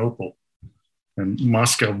Constantinople and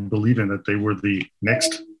Moscow believing that they were the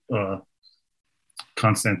next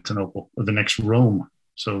Constantinople, or the next Rome.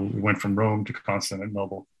 So we went from Rome to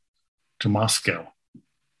Constantinople to Moscow.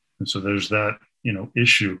 And so there's that,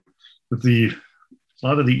 issue. But a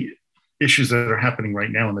lot of the issues that are happening right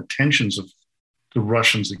now and the tensions of the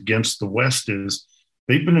Russians against the West is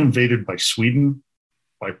they've been invaded by Sweden,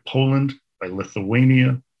 by Poland, by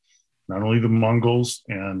Lithuania, not only the Mongols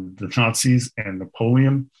and the Nazis and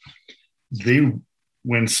Napoleon.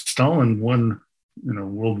 When Stalin won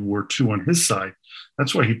World War II on his side,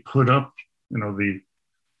 that's why he put up, the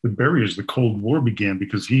barriers. The Cold War began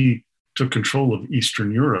because he took control of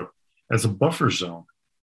Eastern Europe as a buffer zone.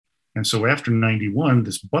 And so after 91,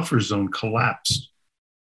 this buffer zone collapsed.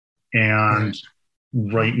 And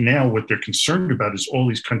right now, what they're concerned about is all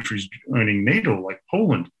these countries joining NATO, like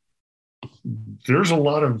Poland. There's a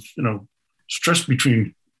lot of, stress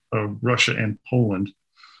between Russia and Poland.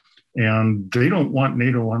 And they don't want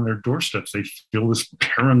NATO on their doorsteps. They feel this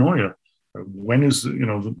paranoia. When are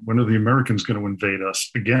the Americans going to invade us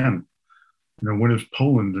again? When is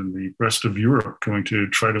Poland and the rest of Europe going to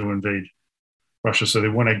try to invade Russia? So they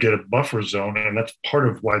want to get a buffer zone, and that's part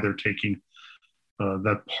of why they're taking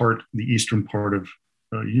the eastern part of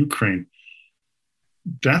Ukraine.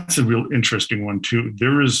 That's a real interesting one too.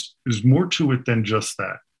 There's more to it than just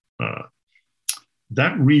that.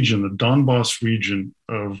 That region, the Donbass region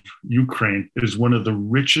of Ukraine, is one of the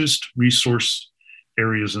richest resource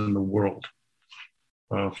areas in the world.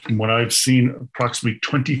 From what I've seen, approximately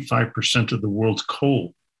 25% of the world's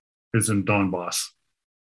coal is in Donbass.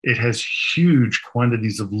 It has huge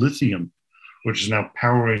quantities of lithium, which is now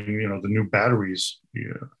powering, the new batteries,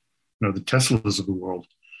 the Teslas of the world.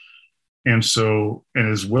 And so,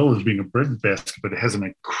 and as well as being a breadbasket, but it has an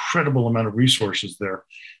incredible amount of resources there.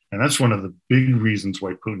 And that's one of the big reasons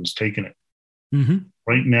why Putin's taken it. Mm-hmm.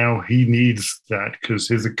 right now he needs that because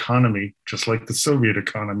his economy, just like the Soviet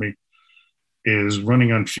economy, is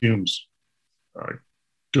running on fumes. I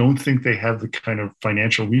don't think they have the kind of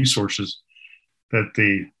financial resources that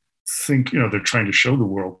they think, they're trying to show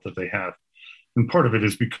the world that they have. And part of it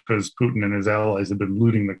is because Putin and his allies have been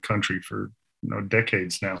looting the country for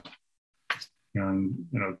decades now, and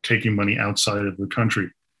taking money outside of the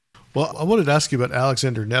country. Well, I wanted to ask you about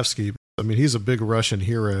Alexander Nevsky. I mean, he's a big Russian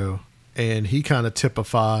hero, and he kind of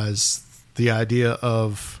typifies the idea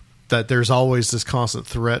of that there's always this constant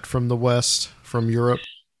threat from the West, from Europe.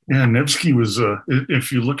 Yeah, Nevsky was,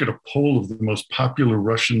 if you look at a poll of the most popular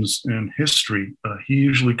Russians in history, he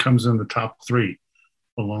usually comes in the top three,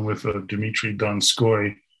 along with Dmitry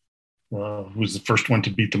Donskoy, who was the first one to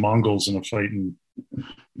beat the Mongols in a fight in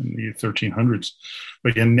the 1300s.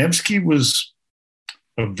 But yeah, Nevsky was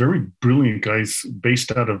a very brilliant guy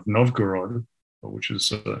based out of Novgorod, which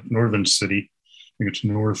is a northern city. I think it's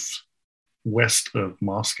northwest of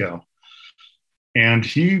Moscow. And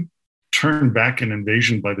he turned back an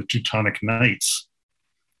invasion by the Teutonic Knights,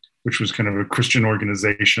 which was kind of a Christian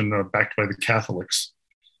organization backed by the Catholics.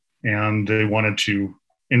 And they wanted to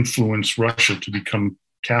influence Russia to become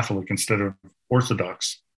Catholic instead of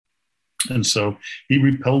Orthodox. And so he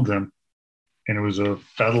repelled them. And it was a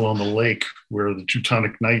battle on the lake where the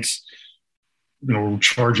Teutonic Knights, were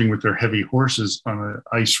charging with their heavy horses on an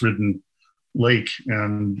ice-ridden lake.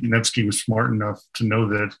 And Nevsky was smart enough to know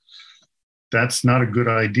that that's not a good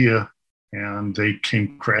idea. And they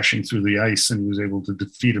came crashing through the ice, and he was able to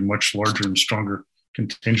defeat a much larger and stronger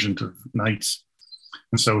contingent of knights.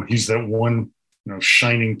 And so he's that one,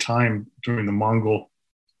 shining time during the Mongol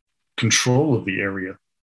control of the area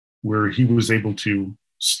where he was able to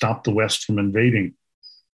stop the West from invading.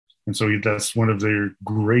 And so that's one of their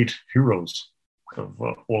great heroes of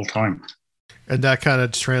all time. And that kind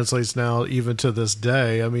of translates now even to this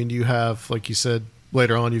day. I mean, you have, like you said,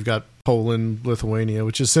 later on, you've got Poland, Lithuania,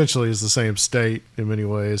 which essentially is the same state in many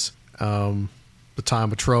ways. The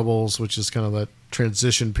time of troubles, which is kind of that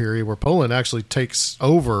transition period where Poland actually takes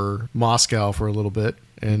over Moscow for a little bit.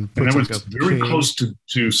 And that was very close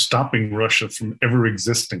to stopping Russia from ever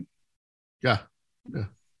existing. Yeah.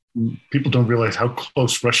 People don't realize how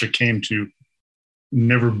close Russia came to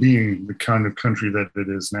never being the kind of country that it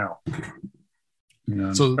is now.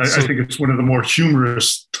 I think it's one of the more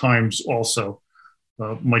humorous times also.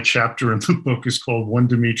 My chapter in the book is called 1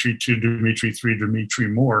 Dmitry, 2 Dmitry, 3 Dmitry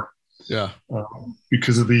more. Yeah.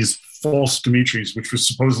 Because of these false Dmitries, which was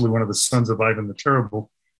supposedly one of the sons of Ivan the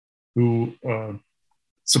Terrible, who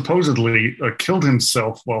supposedly killed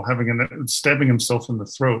himself while stabbing himself in the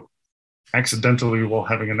throat accidentally while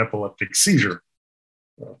having an epileptic seizure.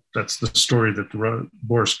 That's the story that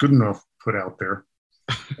Boris Godunov put out there.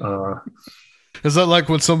 Is that like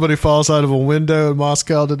when somebody falls out of a window in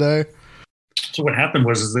Moscow today? So what happened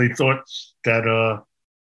was they thought that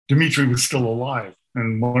Dmitry was still alive,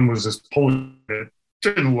 and one was this Polish that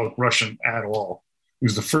didn't look Russian at all. It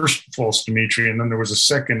was the first false Dmitry, and then there was a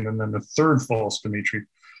second, and then the third false Dmitry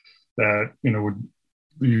that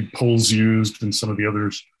the Poles used, and some of the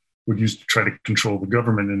others would use to try to control the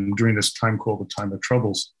government. And during this time called the Time of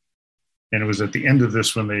Troubles, and it was at the end of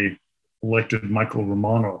this when they elected Michael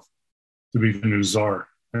Romanov to be the new Tsar,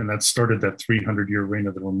 and that started that 300-year reign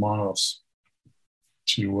of the Romanovs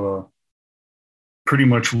to pretty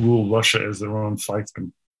much rule Russia as their own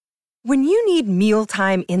fiefdom. When you need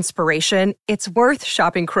mealtime inspiration, it's worth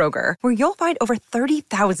shopping Kroger, where you'll find over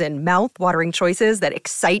 30,000 mouth-watering choices that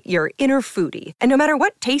excite your inner foodie. And no matter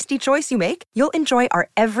what tasty choice you make, you'll enjoy our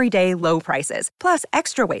everyday low prices, plus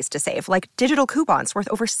extra ways to save, like digital coupons worth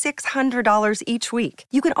over $600 each week.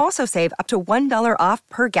 You can also save up to $1 off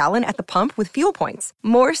per gallon at the pump with fuel points.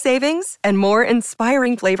 More savings and more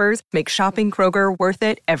inspiring flavors make shopping Kroger worth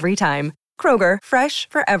it every time. Kroger, fresh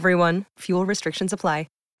for everyone. Fuel restrictions apply.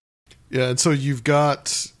 Yeah, and so you've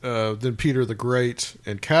got then Peter the Great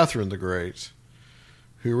and Catherine the Great,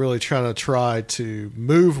 who really try to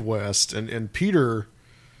move west, and Peter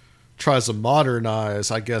tries to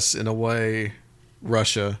modernize, I guess, in a way,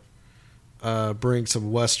 Russia, bring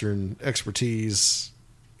some Western expertise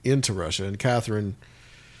into Russia, and Catherine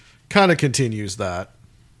kind of continues that.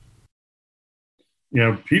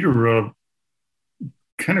 Yeah, Peter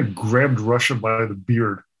kind of grabbed Russia by the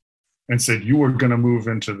beard and said, "You are going to move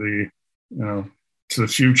into to the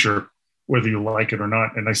future, whether you like it or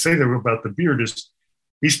not." And I say that about the beard is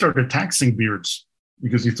he started taxing beards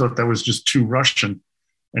because he thought that was just too Russian,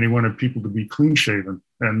 and he wanted people to be clean shaven.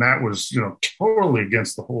 And that was, totally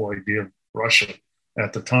against the whole idea of Russia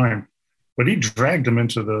at the time. But he dragged them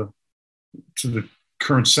to the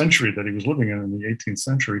current century that he was living in the 18th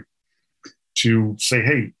century, to say,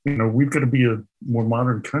 hey, we've got to be a more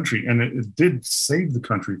modern country. And it did save the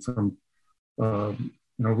country from,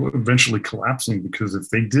 eventually collapsing, because if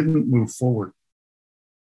they didn't move forward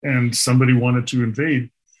and somebody wanted to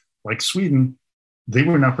invade, like Sweden, they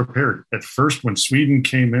were not prepared. At first, when Sweden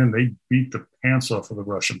came in, they beat the pants off of the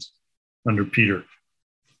Russians under Peter.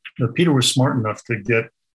 Now, Peter was smart enough to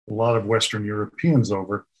get a lot of Western Europeans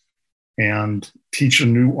over and teach a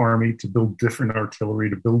new army, to build different artillery,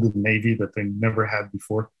 to build a navy that they never had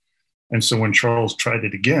before. And so when Charles tried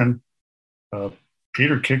it again,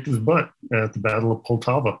 Peter kicked his butt at the Battle of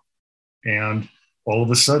Poltava. And all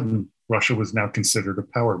of a sudden, Russia was now considered a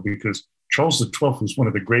power, because Charles XII was one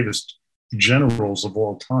of the greatest generals of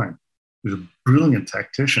all time. He was a brilliant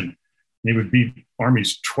tactician. And he would beat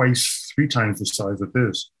armies twice, 3 times the size of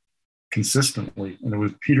his consistently. And it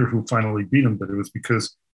was Peter who finally beat him, but it was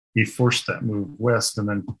because he forced that move west. And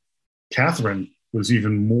then Catherine was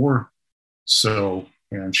even more so,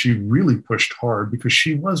 and she really pushed hard because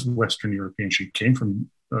she was Western European. She came from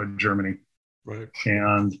Germany. Right.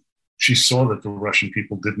 And she saw that the Russian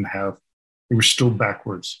people they were still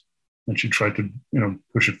backwards. And she tried to,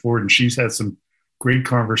 push it forward. And she's had some great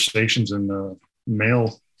conversations in the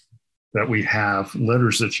mail that we have,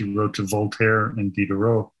 letters that she wrote to Voltaire and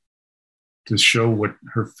Diderot, to show what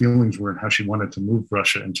her feelings were and how she wanted to move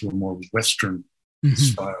Russia into a more Western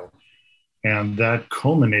style. And that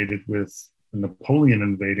culminated with Napoleon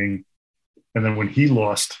invading. And then when he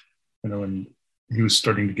lost, and he was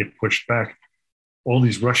starting to get pushed back, all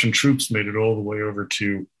these Russian troops made it all the way over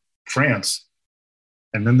to France.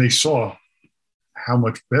 And then they saw how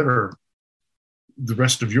much better the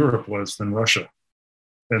rest of Europe was than Russia.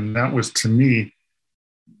 And that was, to me,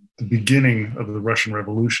 the beginning of the Russian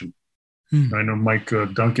Revolution. I know Mike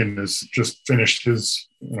Duncan has just finished his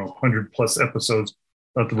 100+ episodes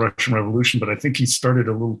about the Russian Revolution, but I think he started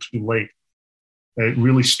a little too late. It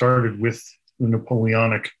really started with the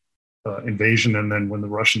Napoleonic invasion, and then when the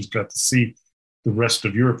Russians got to see the rest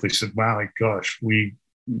of Europe, they said, "Wow, my gosh,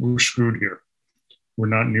 we're screwed here. We're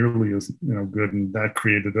not nearly as good," and that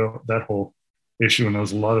created that whole issue. And there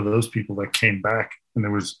was a lot of those people that came back, and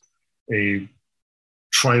there was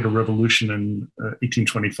tried a revolution in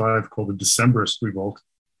 1825 called the Decembrist Revolt.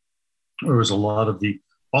 There was a lot of the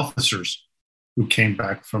officers who came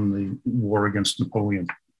back from the war against Napoleon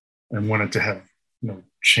and wanted to have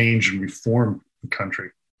change and reform the country.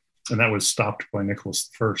 And that was stopped by Nicholas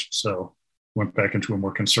I. So went back into a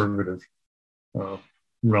more conservative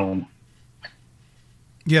realm.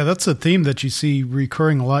 Yeah, that's a theme that you see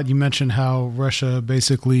recurring a lot. You mentioned how Russia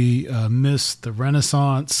basically missed the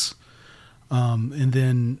Renaissance. And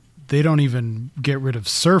then they don't even get rid of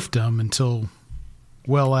serfdom until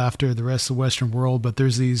well after the rest of the Western world. But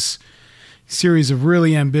there's these series of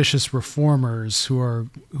really ambitious reformers who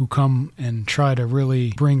come and try to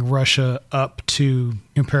really bring Russia up to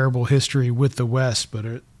comparable history with the West.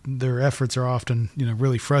 But their efforts are often,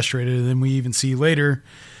 really frustrated. And then we even see later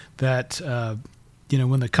that,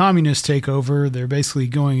 when the communists take over, they're basically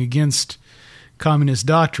going against communist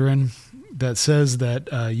doctrine that says that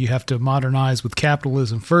you have to modernize with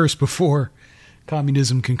capitalism first before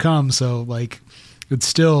communism can come. So it's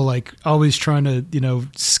still always trying to,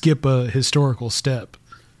 skip a historical step.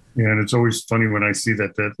 Yeah. And it's always funny when I see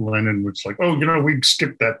that Lenin was like, oh, we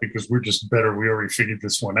skipped that because we're just better. We already figured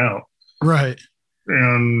this one out. Right.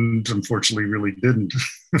 And unfortunately really didn't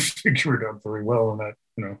figure it out very well. And that,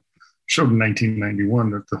 showed in 1991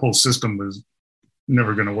 that the whole system was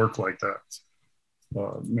never going to work like that.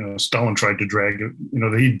 Stalin tried to drag it.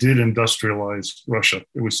 He did industrialize Russia.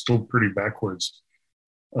 It was still pretty backwards,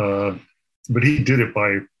 but he did it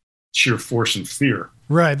by sheer force and fear.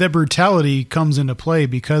 Right. That brutality comes into play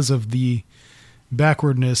because of the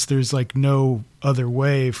backwardness. There's no other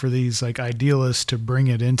way for these idealists to bring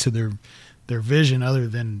it into their vision other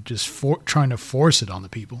than just trying to force it on the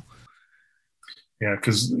people. Yeah,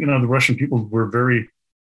 because the Russian people were very.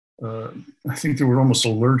 I think they were almost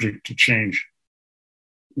allergic to change.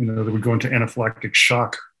 They would go into anaphylactic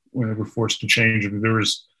shock when they were forced to change. And there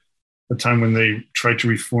was a time when they tried to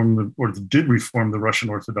did reform the Russian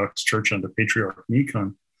Orthodox Church under Patriarch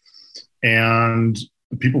Nikon. And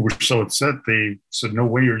the people were so upset, they said, no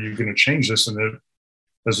way are you going to change this. And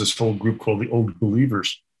there's this whole group called the Old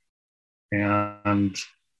Believers. And,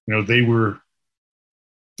 they were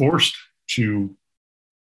forced to,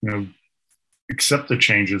 accept the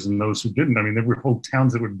changes, and those who didn't. I mean, there were whole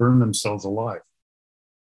towns that would burn themselves alive.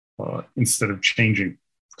 Instead of changing.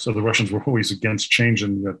 So the Russians were always against change,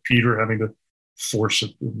 and Peter having to force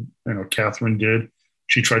it. Catherine did.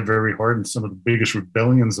 She tried very hard, and some of the biggest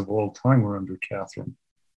rebellions of all time were under Catherine.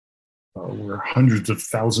 where hundreds of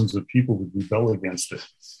thousands of people would rebel against it.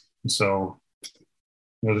 And so,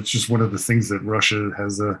 that's just one of the things that Russia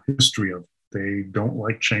has a history of. They don't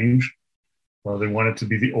like change. They want it to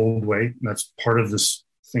be the old way. And that's part of this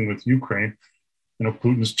thing with Ukraine.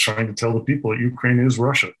 Putin's trying to tell the people that Ukraine is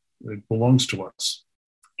Russia. It belongs to us,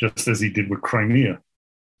 just as he did with Crimea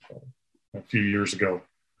a few years ago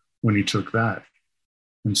when he took that.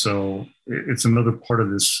 And so it's another part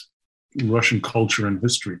of this Russian culture and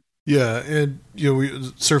history. Yeah, and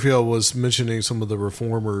Sergio was mentioning some of the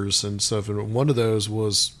reformers and stuff, and one of those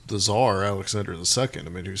was the Tsar Alexander II. I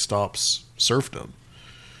mean, who stops serfdom,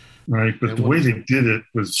 right? But the way they did it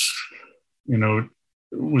was, it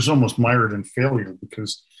was almost mired in failure,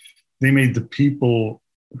 because they made the people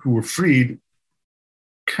who were freed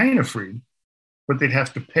kind of freed, but they'd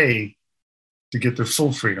have to pay to get their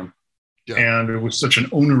full freedom, and it was such an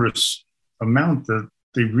onerous amount that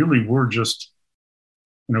they really were just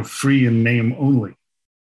free in name only.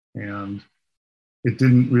 And it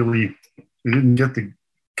didn't get the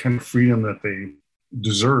kind of freedom that they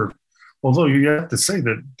deserved. Although you have to say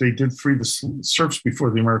that they did free the serfs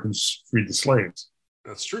before the Americans freed the slaves.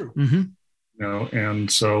 That's true. Mm-hmm.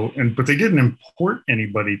 But they didn't import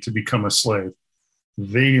anybody to become a slave.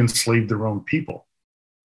 They enslaved their own people,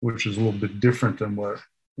 which is a little bit different than what,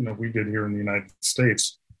 we did here in the United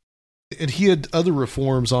States. And he had other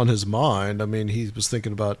reforms on his mind. I mean, he was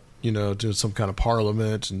thinking about, doing some kind of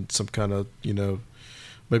parliament and some kind of,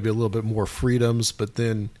 maybe a little bit more freedoms. But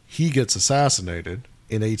then he gets assassinated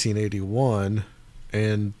in 1881.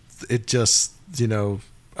 And it just,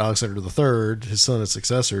 Alexander III, his son and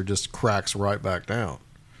successor, just cracks right back down.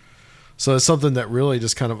 So it's something that really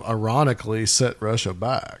just kind of ironically set Russia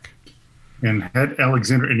back. And had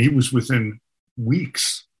Alexander, and he was within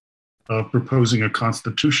weeks proposing a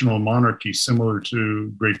constitutional monarchy similar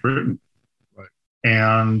to Great Britain. Right.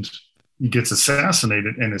 And he gets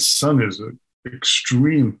assassinated, and his son is an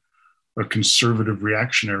extreme conservative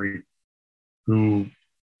reactionary who,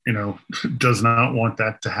 does not want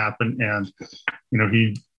that to happen. And,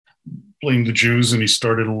 he blamed the Jews, and he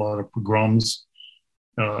started a lot of pogroms.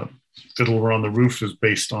 Fiddler on the Roof is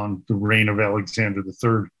based on the reign of Alexander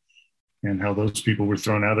III and how those people were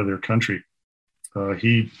thrown out of their country.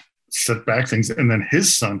 He set back things. And then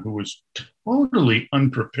his son, who was totally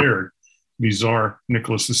unprepared, Tsar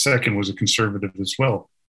Nicholas II, was a conservative as well.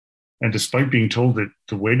 And despite being told that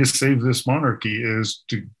the way to save this monarchy is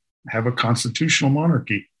to have a constitutional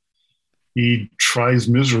monarchy, he tries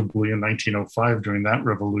miserably in 1905 during that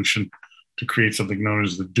revolution to create something known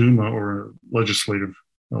as the Duma, or a legislative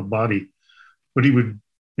body. But he would,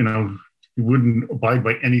 he wouldn't abide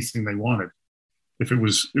by anything they wanted. If it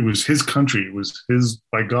was his country, it was his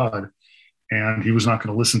by God, and he was not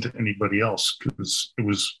going to listen to anybody else, because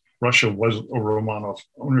Russia was a Romanov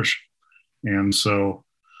ownership. And so,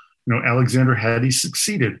 Alexander, had he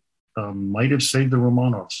succeeded, might have saved the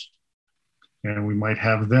Romanovs, and we might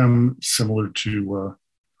have them similar to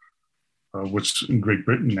what's in Great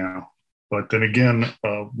Britain now. But then again,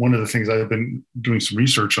 one of the things I've been doing some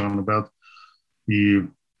research on about the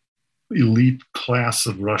elite class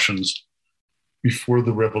of Russians before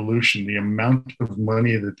the revolution, the amount of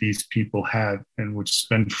money that these people had and would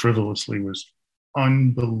spend frivolously was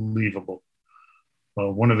unbelievable.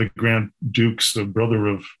 One of the Grand Dukes, the brother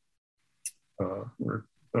of, or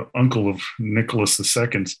uncle of Nicholas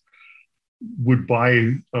II, would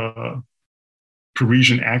buy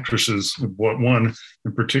Parisian actresses, one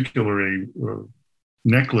in particular, a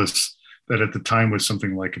necklace that at the time was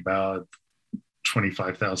something like about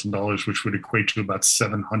 $25,000, which would equate to about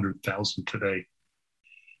 $700,000 today.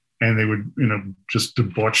 And they would, just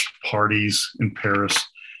debauched parties in Paris,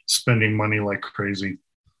 spending money like crazy.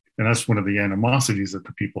 And that's one of the animosities that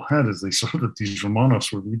the people had, is they saw that these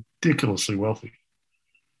Romanovs were ridiculously wealthy.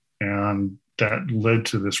 And that led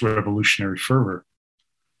to this revolutionary fervor.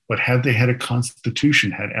 But had they had a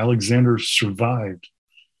constitution, had Alexander survived,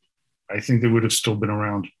 I think they would have still been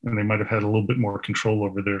around, and they might have had a little bit more control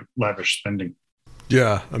over their lavish spending.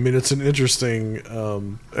 Yeah, I mean, it's an interesting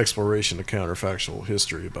exploration of counterfactual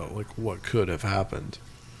history about what could have happened.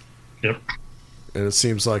 Yep. And it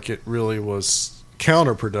seems like it really was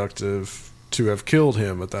counterproductive to have killed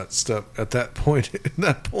him at that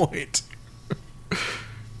point.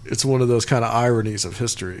 It's one of those kind of ironies of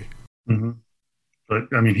history. Mm-hmm. But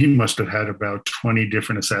I mean, he must have had about 20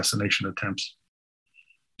 different assassination attempts.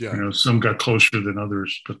 Yeah. Some got closer than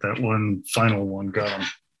others, but that one final one got him.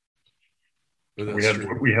 We have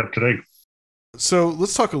what we have today. So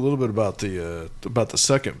let's talk a little bit about the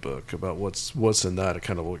second book, about what's in that, and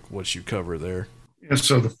kind of what you cover there.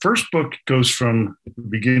 so the first book goes from the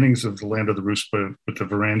beginnings of the land of the Rus with the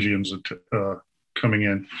Varangians coming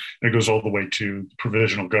in, and it goes all the way to the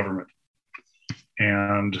provisional government.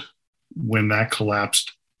 And when that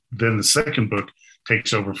collapsed, then the second book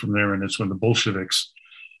takes over from there, and it's when the Bolsheviks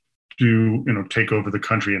do, take over the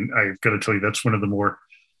country. And I've got to tell you, that's one of the more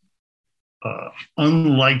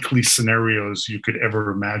unlikely scenarios you could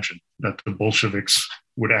ever imagine, that the Bolsheviks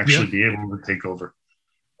would actually be able to take over.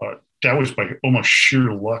 That was by almost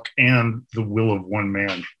sheer luck and the will of one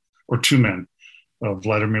man or two men,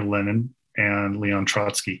 Vladimir Lenin and Leon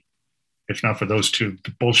Trotsky. If not for those two,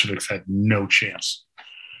 the Bolsheviks had no chance.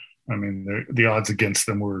 I mean, the odds against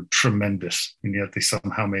them were tremendous, and yet they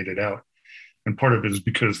somehow made it out. And part of it is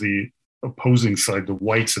because the opposing side, the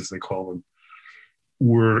whites as they call them,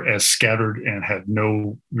 were as scattered and had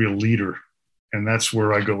no real leader. And that's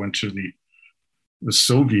where I go into the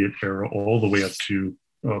Soviet era all the way up to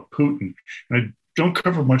Putin. And I don't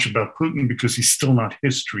cover much about Putin because he's still not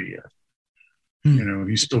history yet.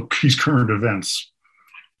 He's current events.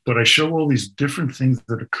 But I show all these different things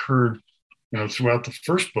that occurred, throughout the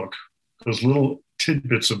first book, those little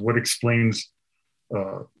tidbits of what explains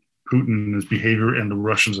Putin and his behavior and the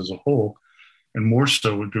Russians as a whole, and more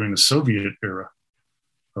so during the Soviet era,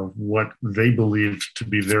 of what they believed to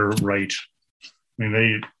be their right. I mean,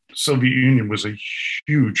 the Soviet Union was a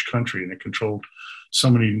huge country, and it controlled so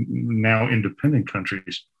many now independent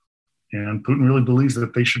countries. And Putin really believes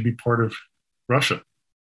that they should be part of Russia.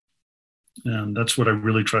 And that's what I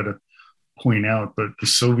really try to point out. But the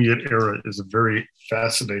Soviet era is a very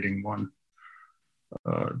fascinating one.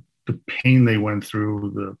 The pain they went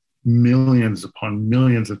through, the millions upon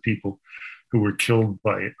millions of people who were killed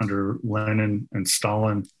under Lenin and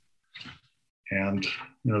Stalin, and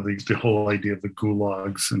the whole idea of the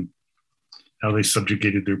gulags and how they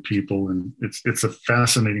subjugated their people. And it's a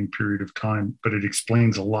fascinating period of time, but it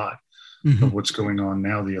explains a lot of what's going on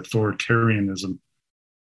now. The authoritarianism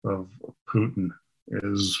of Putin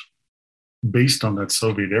is based on that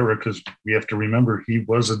Soviet era, because we have to remember he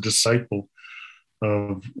was a disciple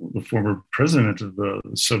of the former president of the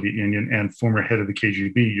Soviet Union and former head of the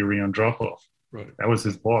KGB, Yuri Andropov. Right. That was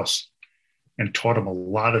his boss, and taught him a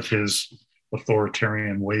lot of his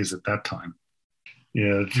authoritarian ways at that time.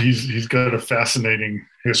 Yeah, he's got a fascinating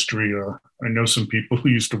history. I know some people who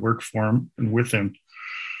used to work for him and with him.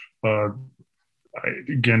 I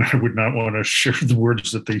would not want to share the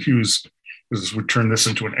words that they used, because this would turn this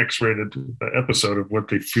into an X-rated episode of what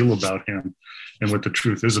they feel about him and what the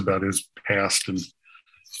truth is about his past, and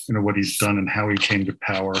what he's done and how he came to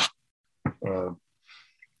power.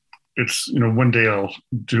 It's one day I'll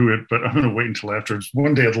do it, but I'm going to wait until afterwards.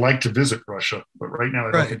 One day I'd like to visit Russia, but right now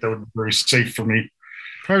I don't think that would be very safe for me.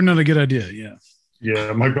 Probably not a good idea. Yeah.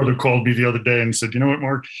 Yeah, my brother called me the other day and said, "You know what,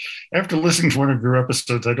 Mark? After listening to one of your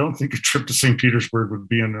episodes, I don't think a trip to St. Petersburg would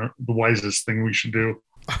be the wisest thing we should do."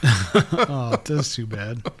 Oh, that's too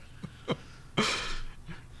bad.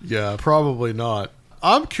 Yeah, probably not.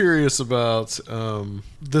 I'm curious about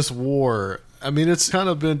this war. I mean, it's kind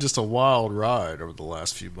of been just a wild ride over the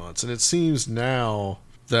last few months, and it seems now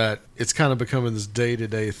that it's kind of becoming this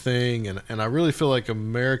day-to-day thing, and I really feel like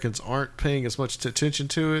Americans aren't paying as much attention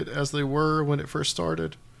to it as they were when it first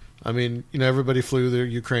started. I mean, everybody flew their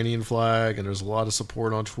Ukrainian flag, and there's a lot of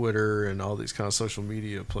support on Twitter and all these kind of social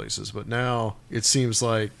media places. But now it seems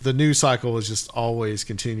like the news cycle is just always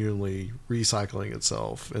continually recycling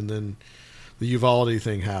itself. And then the Uvalde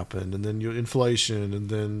thing happened, and then inflation, and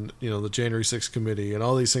then, the January 6th committee, and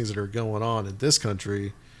all these things that are going on in this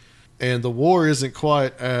country. And the war isn't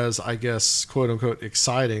quite as, I guess, quote unquote,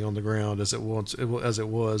 exciting on the ground as it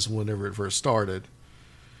was whenever it first started.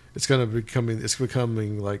 It's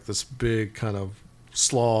becoming like this big kind of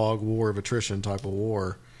slog, war of attrition type of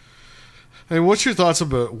war. I mean, what's your thoughts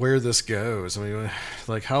about where this goes? I mean,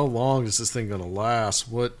 like, how long is this thing going to last?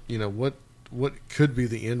 What could be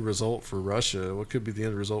the end result for Russia? What could be the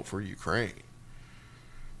end result for Ukraine?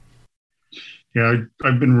 Yeah,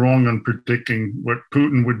 I've been wrong on predicting what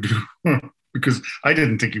Putin would do because I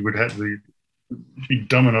didn't think he would be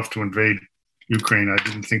dumb enough to invade Ukraine. I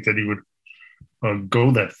didn't think that he would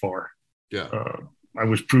go that far. Yeah, I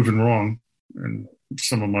was proven wrong, and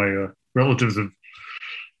some of my relatives have,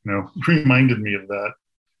 reminded me of that.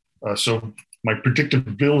 So my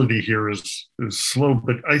predictability here is slow,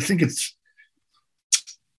 but I think it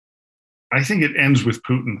ends with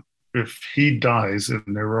Putin. If he dies,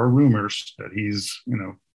 and there are rumors that he's,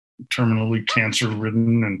 terminally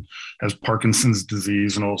cancer-ridden and has Parkinson's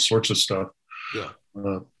disease and all sorts of stuff. Yeah.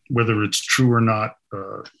 Whether it's true or not,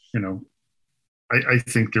 I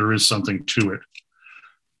think there is something to it.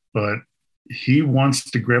 But he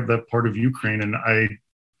wants to grab that part of Ukraine. And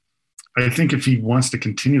I think if he wants to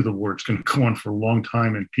continue the war, it's going to go on for a long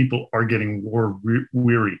time, and people are getting war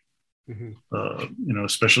weary,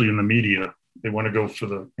 especially in the media. They want to go for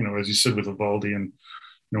the, as you said, with Uvalde and,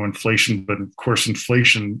 inflation. But of course,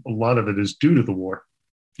 inflation, a lot of it is due to the war.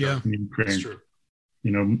 Yeah, in Ukraine. That's true.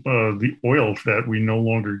 The oil that we no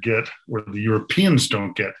longer get, or the Europeans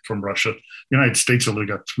don't get from Russia. The United States only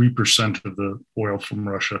got 3% of the oil from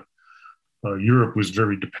Russia. Europe was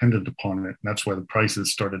very dependent upon it, and that's why the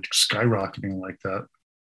prices started skyrocketing like that.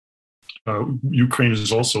 Ukraine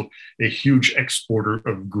is also a huge exporter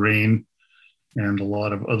of grain and a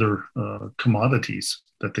lot of other commodities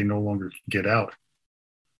that they no longer get out.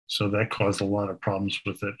 So that caused a lot of problems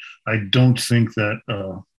with it. I don't think that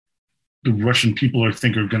the Russian people are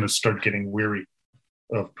going to start getting weary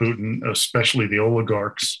of Putin, especially the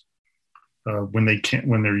oligarchs, when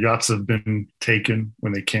their yachts have been taken,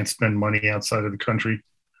 when they can't spend money outside of the country,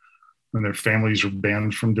 when their families are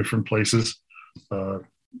banned from different places.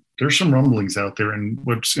 There's some rumblings out there. And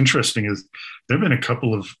what's interesting is there have been a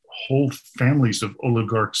couple of whole families of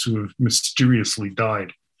oligarchs who have mysteriously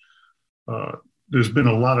died. There's been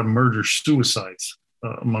a lot of murder-suicides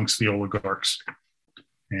amongst the oligarchs.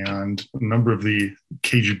 And a number of the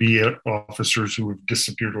KGB officers who have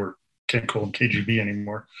disappeared, or can't call them KGB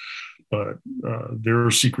anymore, but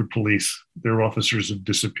they're secret police. Their officers have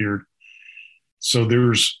disappeared. So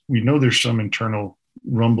we know there's some internal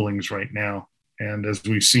rumblings right now. And as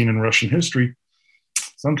we've seen in Russian history,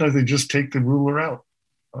 sometimes they just take the ruler out.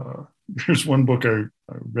 There's one book I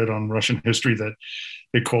read on Russian history that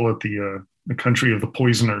they call it the country of the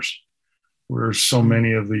poisoners, where so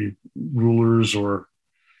many of the rulers or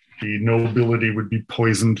the nobility would be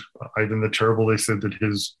poisoned. Ivan the Terrible, they said that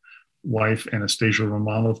his wife, Anastasia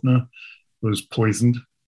Romanovna, was poisoned,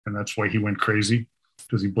 and that's why he went crazy,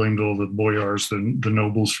 because he blamed all the boyars, the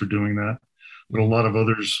nobles, for doing that. But a lot of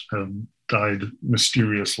others have died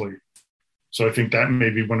mysteriously. So I think that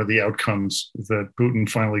may be one of the outcomes, is that Putin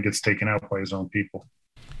finally gets taken out by his own people.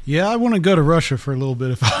 Yeah, I want to go to Russia for a little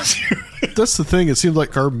bit if I was you. That's the thing. It seemed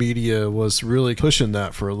like our media was really pushing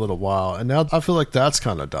that for a little while. And now I feel like that's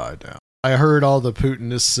kind of died down. I heard all the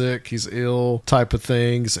Putin is sick, he's ill type of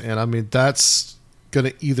things. And I mean, that's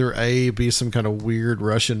going to either A, be some kind of weird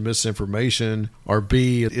Russian misinformation, or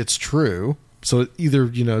B, it's true. So either,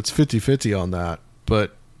 it's 50-50 on that.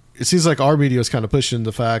 But it seems like our media is kind of pushing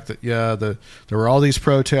the fact that, there were all these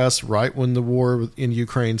protests right when the war in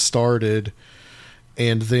Ukraine started.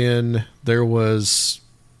 And then there's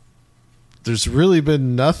really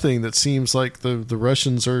been nothing that seems like the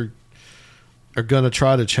Russians are going to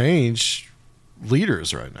try to change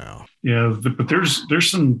leaders right now. Yeah, but there's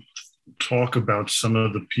some talk about some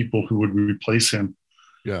of the people who would replace him.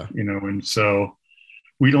 Yeah, and so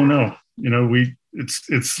we don't know.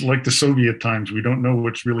 It's like the Soviet times. We don't know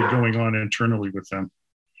what's really going on internally with them.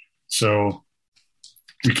 So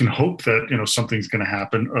we can hope that, something's going to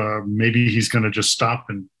happen. Maybe he's going to just stop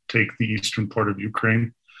and take the eastern part of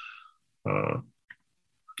Ukraine. I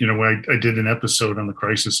did an episode on the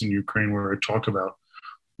crisis in Ukraine where I talk about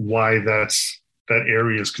why that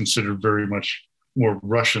area is considered very much more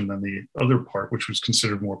Russian than the other part, which was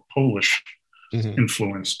considered more Polish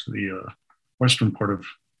influenced, the western part of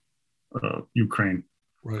Ukraine.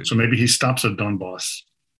 Right. So maybe he stops at Donbass.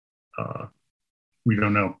 We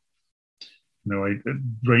don't know.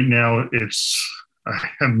 Right now I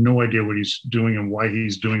have no idea what he's doing and why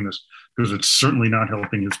he's doing this, because it's certainly not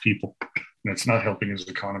helping his people, and it's not helping his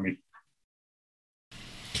economy.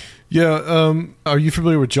 Yeah. Are you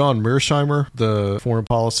familiar with John Mearsheimer, the foreign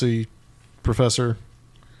policy professor?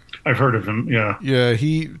 I've heard of him. Yeah. Yeah.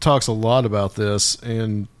 He talks a lot about this.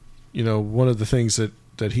 And, one of the things that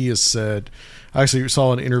he has said, I actually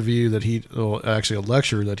saw an interview a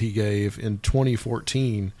lecture that he gave in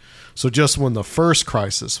 2014. So just when the first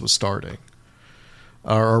crisis was starting,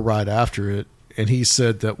 or right after it. And he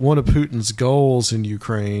said that one of Putin's goals in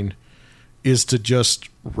Ukraine is to just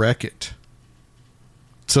wreck it.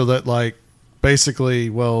 So that, basically,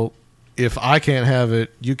 well, if I can't have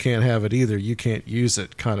it, you can't have it either. You can't use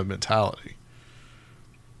it kind of mentality.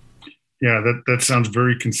 Yeah, that sounds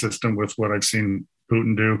very consistent with what I've seen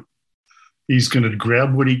Putin do. He's going to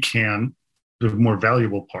grab what he can, the more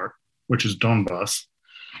valuable part, which is Donbass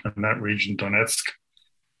and that region, Donetsk,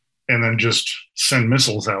 and then just send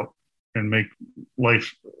missiles out and make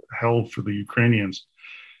life hell for the Ukrainians.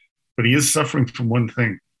 But he is suffering from one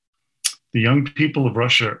thing. The young people of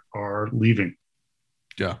Russia are leaving.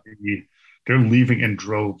 Yeah. They're leaving in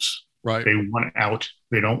droves. Right. They want out.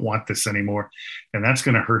 They don't want this anymore. And that's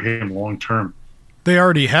going to hurt him long term. They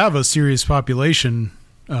already have a serious population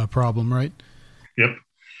problem, right? Yep.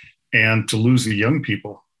 And to lose the young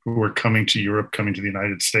people who are coming to Europe, coming to the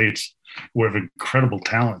United States, who have incredible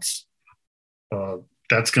talents,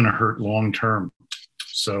 that's going to hurt long term.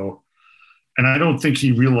 So, and I don't think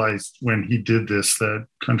he realized when he did this that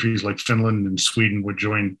countries like Finland and Sweden would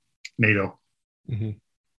join NATO. Mm-hmm.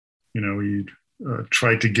 You know, he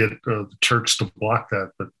tried to get the Turks to block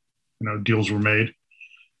that, but, you know, deals were made.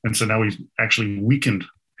 And so now he's actually weakened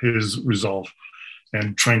his resolve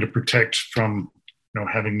and trying to protect from, you know,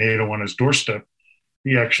 having NATO on his doorstep.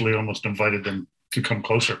 He actually almost invited them to come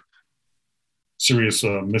closer. Serious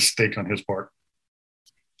mistake on his part.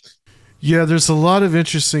 Yeah, there's a lot of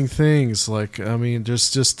interesting things. Like, I mean,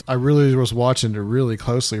 I really was watching it really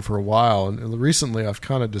closely for a while. And recently I've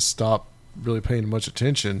kind of just stopped really paying much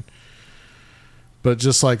attention. But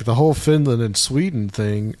just like the whole Finland and Sweden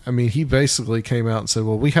thing, I mean, he basically came out and said,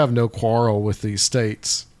 well, we have no quarrel with these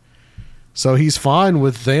states. So he's fine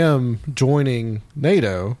with them joining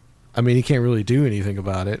NATO. I mean, he can't really do anything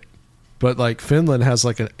about it. But like Finland has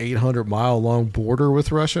like an 800-mile long border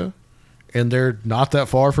with Russia. And they're not that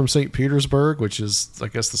far from St. Petersburg, which is, I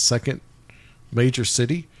guess, the second major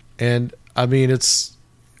city. And I mean,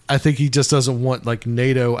 I think he just doesn't want like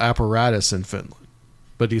NATO apparatus in Finland.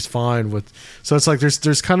 But he's fine with, so it's like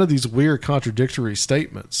there's kind of these weird contradictory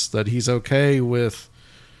statements that he's okay with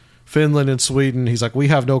Finland and Sweden. He's like, we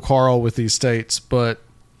have no quarrel with these states, but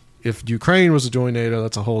if Ukraine was to join NATO,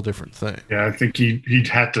 that's a whole different thing. Yeah, I think he'd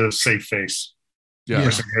had to save face. Yeah,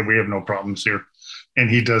 saying, hey, we have no problems here, and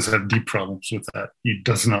he does have deep problems with that. He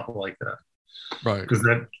does not like that, right? Because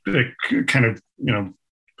that kind of, you know,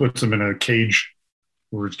 puts him in a cage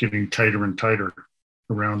where it's getting tighter and tighter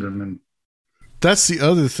around him. And that's the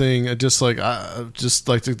other thing. I just like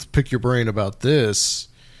to pick your brain about this.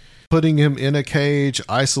 Putting him in a cage,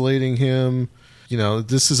 isolating him. You know,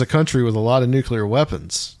 this is a country with a lot of nuclear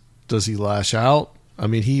weapons. Does he lash out? I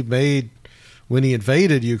mean, when he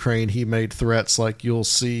invaded Ukraine, he made threats like you'll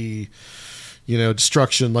see, you know,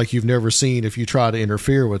 destruction like you've never seen if you try to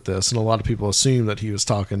interfere with this. And a lot of people assume that he was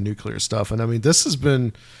talking nuclear stuff. And I mean, this has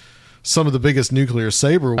been some of the biggest nuclear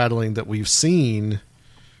saber rattling that we've seen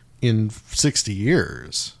in 60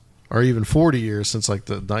 years or even 40 years since like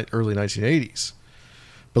the early 1980s.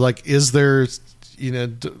 But like, is there, you know,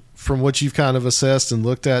 from what you've kind of assessed and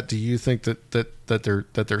looked at, do you think that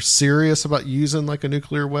they're serious about using like a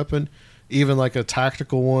nuclear weapon, even like a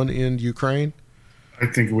tactical one in Ukraine? I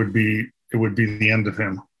think it would be the end of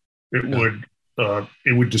him.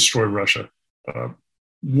 It would destroy Russia.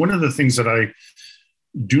 One of the things that I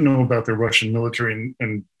do know about the Russian military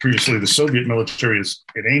and previously the Soviet military is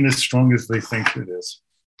it ain't as strong as they think it is.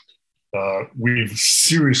 We've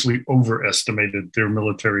seriously overestimated their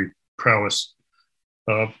military prowess.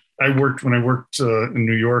 When I worked in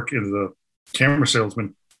New York as a camera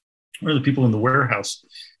salesman, one of the people in the warehouse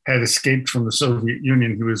had escaped from the Soviet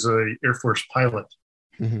Union. He was an Air Force pilot,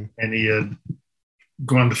 mm-hmm. and he had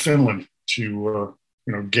gone to Finland to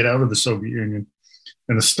get out of the Soviet Union.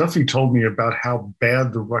 And the stuff he told me about how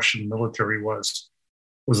bad the Russian military was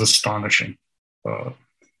astonishing.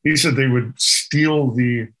 He said they would steal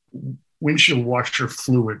the windshield washer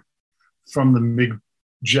fluid from the MiG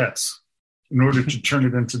jets in order to turn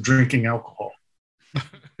it into drinking alcohol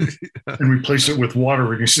and replace it with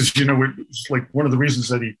water. And he says, it's like one of the reasons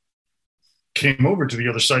that he came over to the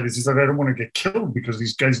other side is he said, I don't want to get killed because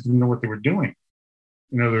these guys didn't know what they were doing.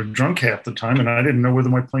 They're drunk half the time, and I didn't know whether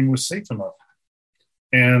my plane was safe enough.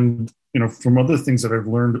 And, from other things that I've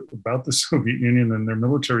learned about the Soviet Union and their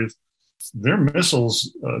military, their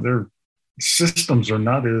missiles, their systems are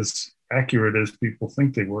not as accurate as people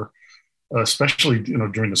think they were, especially,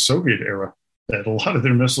 during the Soviet era, that a lot of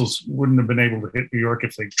their missiles wouldn't have been able to hit New York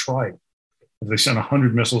if they tried. If they sent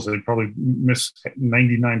 100 missiles, they'd probably miss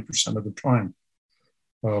 99% of the time.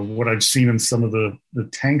 What I've seen in some of the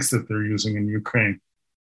tanks that they're using in Ukraine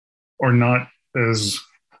are not as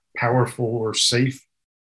powerful or safe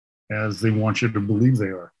as they want you to believe they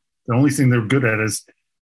are. The only thing they're good at is,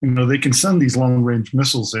 they can send these long-range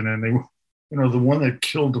missiles in, and they, the one that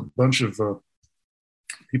killed a bunch of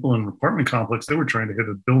people in an apartment complex, they were trying to hit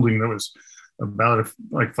a building that was about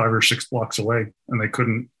 5 or 6 blocks away, and they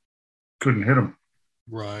couldn't hit them.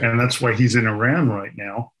 Right. And that's why he's in Iran right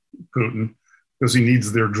now, Putin, because he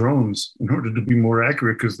needs their drones in order to be more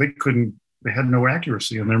accurate, because they had no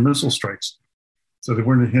accuracy in their missile strikes. So they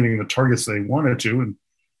weren't hitting the targets they wanted to, and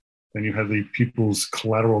then you have the people's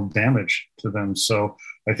collateral damage to them. So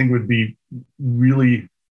I think it would be really,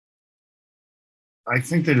 I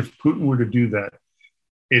think that if Putin were to do that,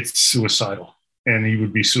 it's suicidal. And he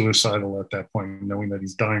would be suicidal at that point, knowing that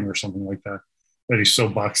he's dying or something like that, that he's so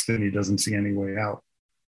boxed in he doesn't see any way out.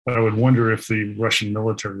 But I would wonder if the Russian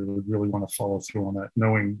military would really want to follow through on that,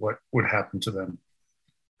 knowing what would happen to them,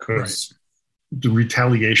 because the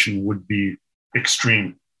retaliation would be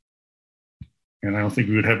extreme. And I don't think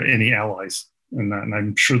we would have any allies in that. And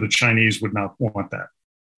I'm sure the Chinese would not want that.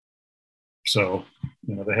 So,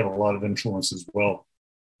 they have a lot of influence as well.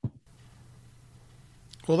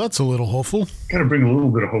 Well, that's a little hopeful. Got to bring a little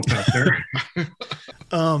bit of hope out there.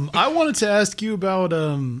 I wanted to ask you about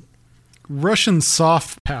Russian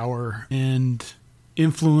soft power and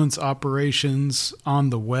influence operations on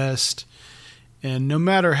the West. And no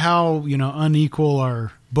matter how, unequal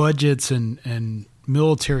our budgets and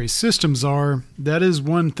military systems are, that is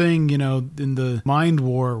one thing, in the mind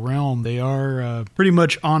war realm, they are pretty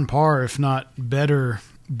much on par, if not better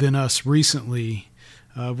than us recently.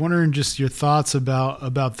 Wondering just your thoughts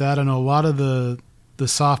about that. I know a lot of the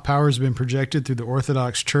soft power has been projected through the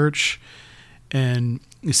Orthodox Church, and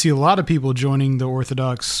you see a lot of people joining the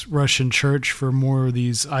Orthodox Russian Church for more of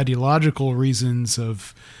these ideological reasons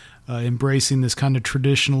of embracing this kind of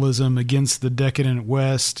traditionalism against the decadent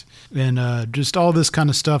West, and just all this kind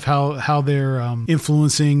of stuff, how they're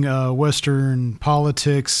influencing Western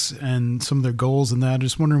politics and some of their goals and that.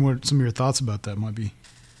 Just wondering what some of your thoughts about that might be.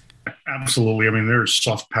 Absolutely. I mean, their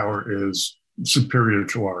soft power is superior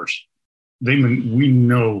to ours. We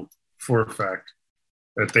know for a fact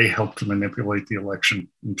that they helped to manipulate the election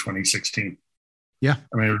in 2016. Yeah.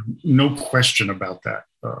 I mean, no question about that.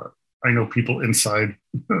 I know people inside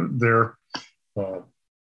there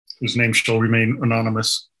whose name shall remain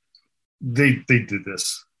anonymous. They did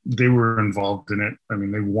this. They were involved in it. I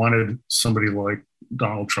mean, they wanted somebody like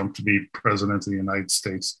Donald Trump to be president of the United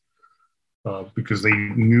States because they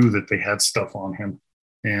knew that they had stuff on him,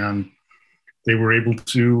 and they were able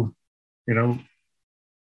to,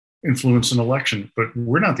 influence an election. But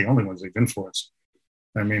we're not the only ones they've influenced.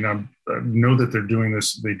 I mean, I know that they're doing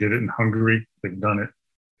this. They did it in Hungary. They've done it.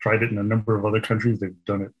 Tried it in a number of other countries. They've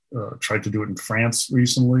done it. Tried to do it in France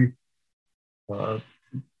recently.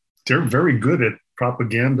 They're very good at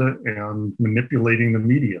propaganda and manipulating the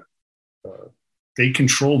media. They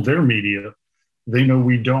control their media. They know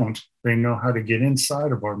we don't. They know how to get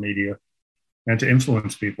inside of our media and to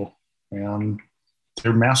influence people. And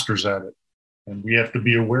they're masters at it. And we have to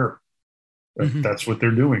be aware that that's what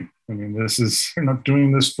they're doing. I mean, they're not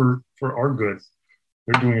doing this for our good.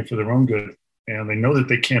 They're doing it for their own good. And they know that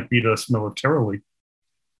they can't beat us militarily,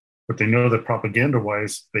 but they know that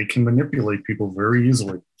propaganda-wise, they can manipulate people very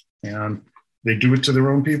easily. And they do it to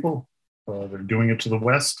their own people. They're doing it to the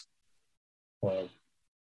West. They're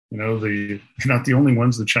not the only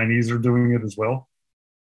ones. The Chinese are doing it as well.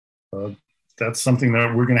 That's something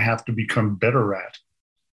that we're going to have to become better at.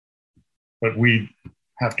 But we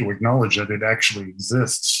have to acknowledge that it actually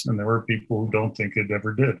exists. And there are people who don't think it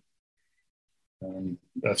ever did. And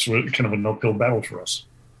that's kind of an uphill battle for us.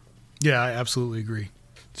 Yeah, I absolutely agree.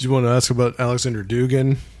 Did you want to ask about Alexander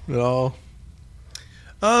Dugin at all?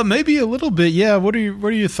 Maybe a little bit. Yeah. What are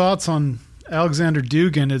your thoughts on Alexander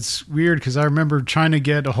Dugin? It's weird because I remember trying to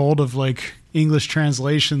get a hold of English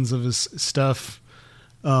translations of his stuff.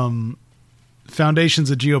 Foundations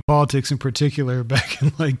of Geopolitics in particular back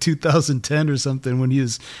in 2010 or something, when he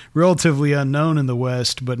was relatively unknown in the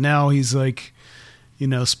West, but now he's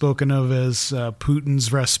spoken of as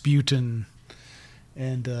Putin's Rasputin,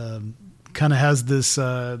 and kind of has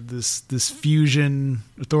this fusion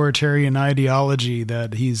authoritarian ideology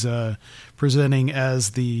that he's presenting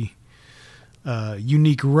as the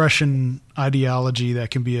unique Russian ideology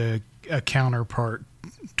that can be a counterpart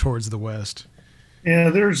towards the West.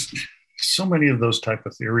 Yeah, there's so many of those type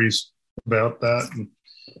of theories about that. And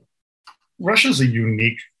Russia's a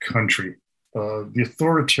unique country. The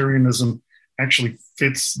authoritarianism actually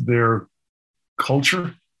fits their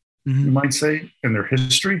culture, you might say, and their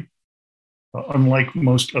history, unlike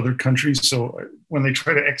most other countries. So when they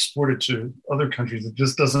try to export it to other countries, it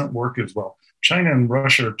just doesn't work as well. China and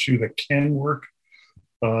Russia are two that can work.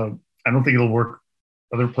 I don't think it'll work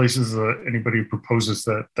other places. Anybody who proposes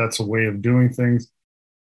that that's a way of doing things,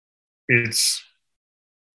 it's,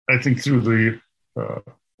 I think, through the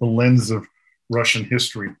lens of Russian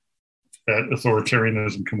history, that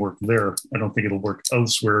authoritarianism can work there. I don't think it'll work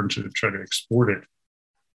elsewhere to try to export it.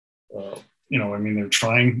 They've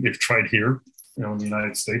tried here, in the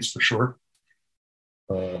United States for sure.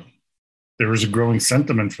 There is a growing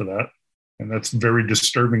sentiment for that, and that's very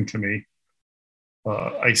disturbing to me.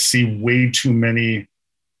 I see way too many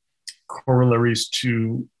corollaries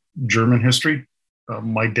to German history.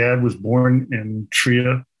 My dad was born in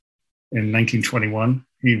Trier in 1921.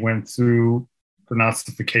 He went through the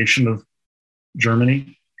Nazification of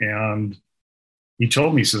Germany, and he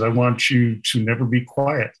told me, he says, I want you to never be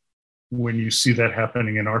quiet when you see that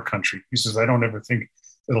happening in our country. He says, I don't ever think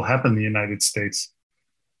it'll happen in the United States.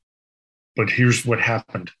 But here's what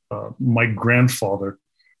happened. My grandfather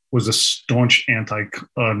was a staunch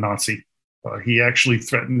anti-Nazi. He actually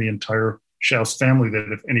threatened the entire Schaus family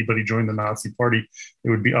that if anybody joined the Nazi party,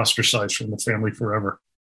 they would be ostracized from the family forever.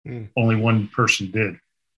 Only one person did,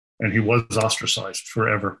 and he was ostracized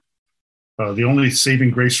forever. The only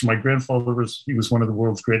saving grace for my grandfather was he was one of the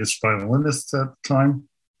world's greatest violinists at the time.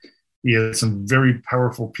 He had some very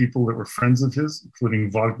powerful people that were friends of his, including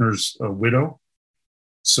Wagner's widow.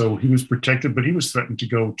 So he was protected, but he was threatened to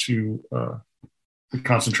go to the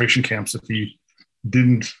concentration camps if he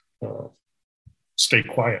didn't stay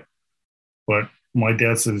quiet. But my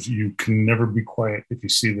dad says you can never be quiet if you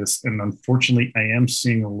see this. And unfortunately, I am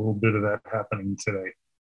seeing a little bit of that happening today.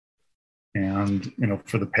 And,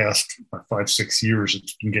 for the past 5-6 years,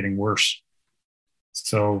 it's been getting worse.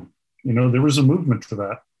 So, there was a movement for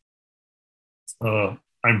that.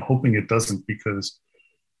 I'm hoping it doesn't, because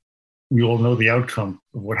we all know the outcome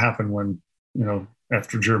of what happened when,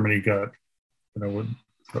 after Germany got, with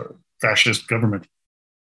fascist government,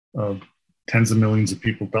 tens of millions of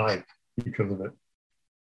people died because of it.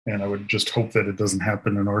 And I would just hope that it doesn't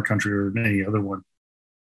happen in our country or in any other one.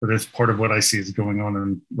 But it's part of what I see is going on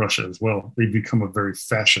in Russia as well. They've become a very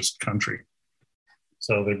fascist country.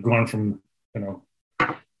 So they've gone from,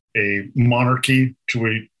 a monarchy to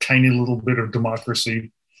a tiny little bit of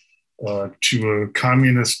democracy, to a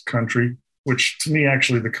communist country, which to me,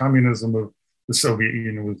 actually, the communism of the Soviet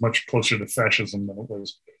Union was much closer to fascism than it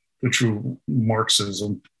was the true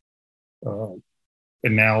Marxism. And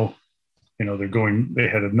now, they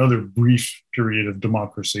had another brief period of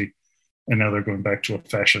democracy, and now they're going back to a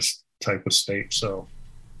fascist type of state. So,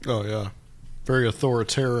 oh yeah, very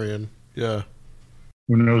authoritarian. Yeah.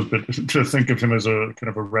 Who knows? But to think of him as a kind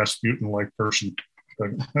of a Rasputin-like person,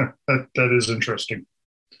 that is interesting.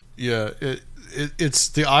 Yeah, it's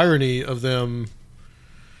the irony of them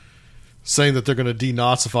saying that they're going to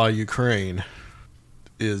denazify Ukraine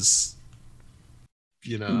is,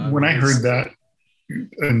 when I heard that,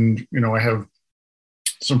 and I have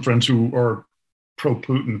some friends who are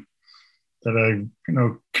pro-Putin that I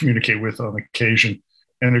communicate with on occasion,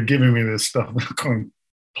 and they're giving me this stuff. I'm going,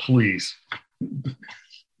 please.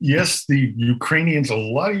 Yes, the Ukrainians, a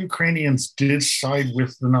lot of Ukrainians did side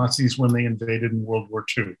with the Nazis when they invaded in World War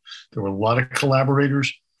II. There were a lot of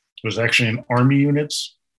collaborators. There was actually an army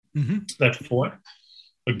units that fought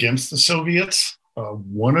against the Soviets,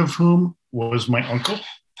 one of whom was my uncle.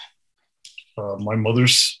 My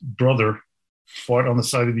mother's brother fought on the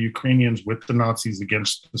side of the Ukrainians with the Nazis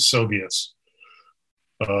against the Soviets.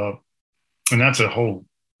 And that's a whole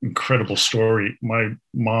incredible story. My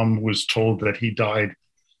mom was told that he died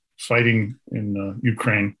fighting in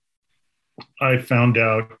Ukraine. I found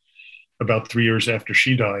out about 3 years after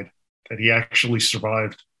she died that he actually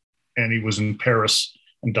survived, and he was in Paris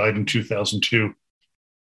and died in 2002.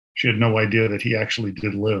 She had no idea that he actually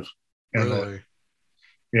did live. And really?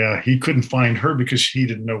 Yeah, he couldn't find her because he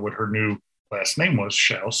didn't know what her new last name was,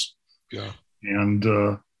 Schaus. Yeah.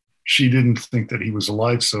 And she didn't think that he was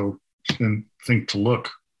alive, so she didn't think to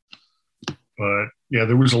look. But yeah,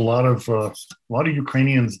 there was a lot of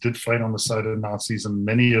Ukrainians did fight on the side of the Nazis, and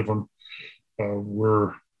many of them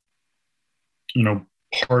were,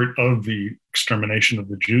 part of the extermination of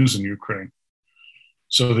the Jews in Ukraine.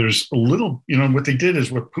 So there's a little, what they did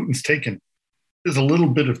is what Putin's taken is a little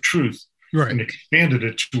bit of truth, right, and expanded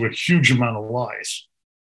it to a huge amount of lies.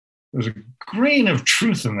 There's a grain of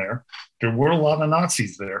truth in there. There were a lot of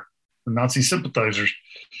Nazis there, the Nazi sympathizers.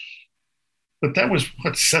 But that was,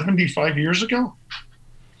 75 years ago?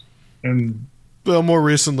 And well, more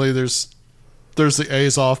recently, there's the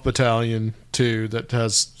Azov Battalion, too, that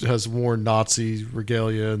has worn Nazi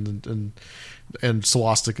regalia and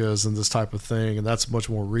swastikas and this type of thing, and that's much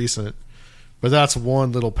more recent. But that's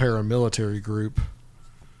one little paramilitary group.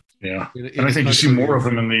 Yeah, and I think you see more of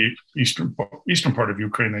them in the eastern part of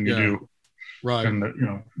Ukraine than you do. Right. And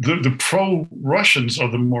the pro-Russians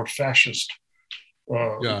are the more fascist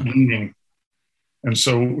leaning. And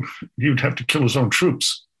so he would have to kill his own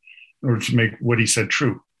troops in order to make what he said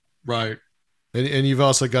true. Right. And you've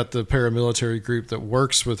also got the paramilitary group that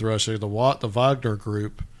works with Russia, the Wagner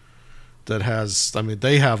group, that has,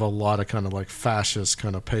 they have a lot of kind of like fascist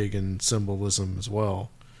kind of pagan symbolism as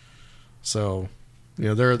well. So,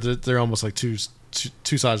 they're almost like two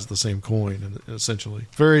sides of the same coin, essentially.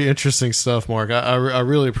 Very interesting stuff, Mark. I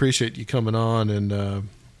really appreciate you coming on and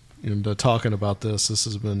and talking about this. This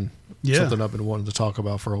has been something I've been wanting to talk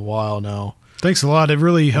about for a while now. Thanks a lot. It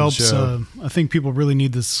really helps. I think people really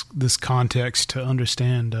need this context to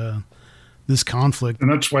understand this conflict.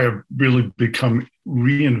 And that's why I've really become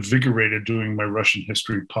reinvigorated doing my Russian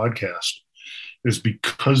history podcast, is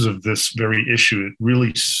because of this very issue. It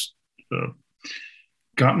really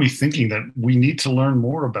got me thinking that we need to learn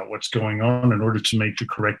more about what's going on in order to make the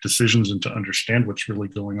correct decisions and to understand what's really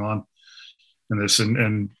going on in this.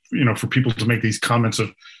 And for people to make these comments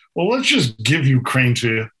of, well, let's just give Ukraine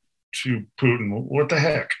to Putin. What the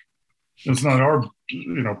heck? It's not our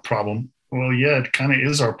problem. Well, yeah, it kind of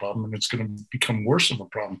is our problem, and it's going to become worse of a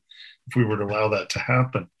problem if we were to allow that to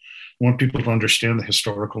happen. I want people to understand the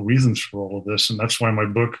historical reasons for all of this, and that's why my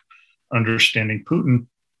book, Understanding Putin,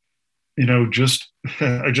 I just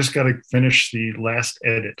got to finish the last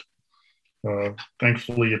edit.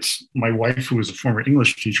 Thankfully, it's my wife, who is a former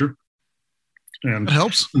English teacher, and it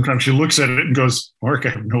helps. Sometimes she looks at it and goes, "Mark,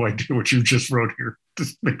 I have no idea what you just wrote here.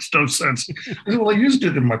 This makes no sense." I said, well, I used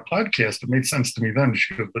it in my podcast. It made sense to me then.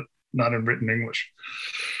 She goes, but not in written English.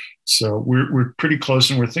 So we're pretty close,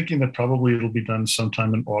 and we're thinking that probably it'll be done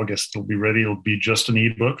sometime in August. It'll be ready. It'll be just an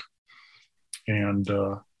ebook, and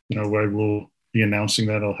I will be announcing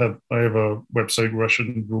that. I have a website,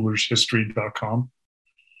 RussianRulersHistory.com,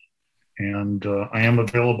 and I am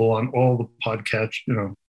available on all the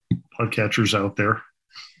podcatchers out there.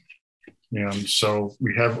 And so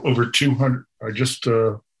we have over 200. I just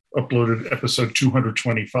uploaded episode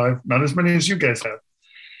 225. Not as many as you guys have,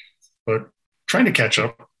 but trying to catch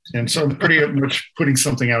up. And so I'm pretty much putting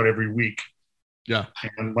something out every week. Yeah.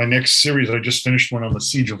 And my next series, I just finished one on the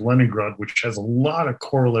siege of Leningrad, which has a lot of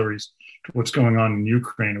corollaries to what's going on in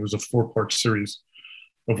Ukraine. It was a 4-part series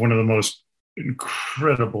of one of the most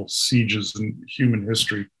incredible sieges in human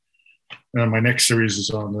history. And my next series is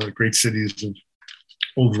on the great cities of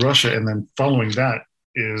old Russia. And then following that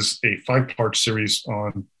is a 5-part series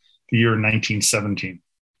on the year 1917.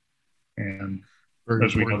 And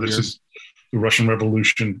as we know, this is the Russian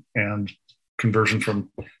Revolution and conversion from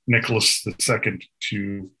Nicholas II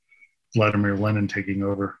to Vladimir Lenin taking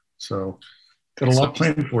over. So got a lot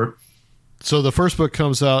planned for it. So the first book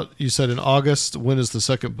comes out, you said, in August. When is the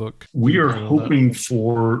second book? We are hoping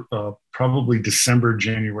for probably December,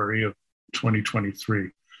 January of 2023.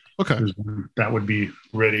 Okay. That would be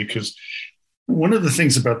ready, because one of the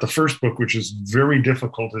things about the first book, which is very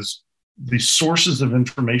difficult, is the sources of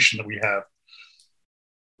information that we have.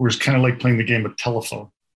 Where it's kind of like playing the game of telephone.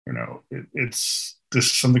 It's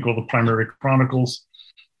this something called the Primary Chronicles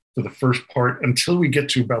for the first part. Until we get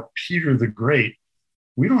to about Peter the Great,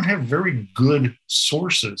 we don't have very good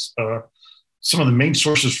sources. Some of the main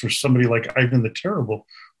sources for somebody like Ivan the Terrible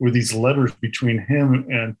were these letters between him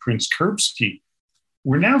and Prince Kurbsky.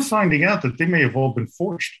 We're now finding out that they may have all been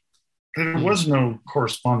forged. There was no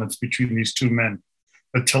correspondence between these two men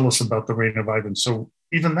that tell us about the reign of Ivan. So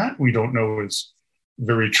even that we don't know is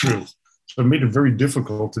very true. So it made it very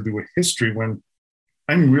difficult to do a history when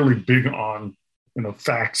I'm really big on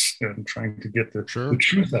facts and trying to get the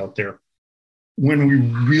truth out there when we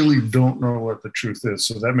really don't know what the truth is.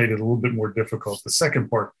 So that made it a little bit more difficult. The second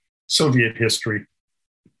part, Soviet history,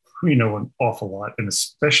 we know an awful lot, and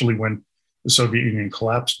especially when the Soviet Union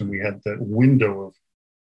collapsed and we had that window of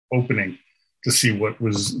opening to see what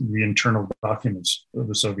was the internal documents of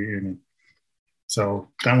the Soviet Union. So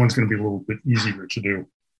that one's going to be a little bit easier to do.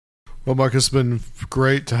 Well, Mark, it's been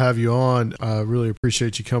great to have you on. I really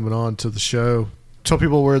appreciate you coming on to the show. Tell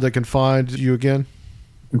people where they can find you again.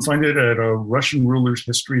 You can find it at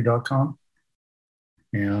RussianRulersHistory.com.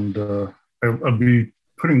 And I'll be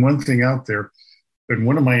putting one thing out there. And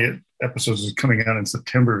one of my episodes is coming out in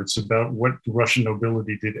September. It's about what the Russian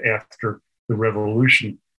nobility did after the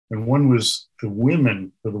revolution. And one was the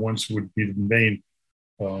women are the ones who would be the main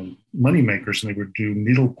money makers, and they would do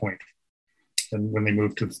needlepoint. And when they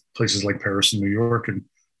moved to places like Paris and New York, and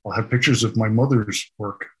I'll have pictures of my mother's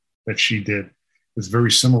work that she did. It's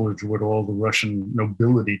very similar to what all the Russian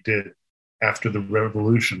nobility did after the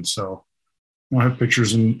revolution. So I'll have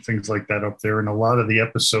pictures and things like that up there. And a lot of the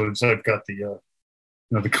episodes, I've got the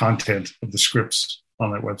content of the scripts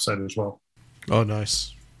on that website as well. Oh,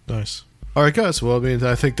 nice. All right, guys. Well,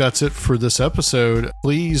 I think that's it for this episode.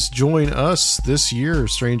 Please join us this year,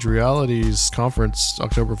 Strange Realities Conference,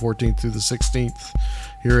 October 14th through the 16th,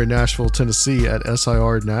 here in Nashville, Tennessee at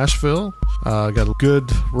SIR Nashville. Got a good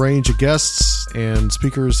range of guests and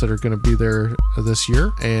speakers that are going to be there this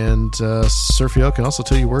year. And Sergio can also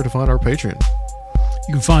tell you where to find our Patreon.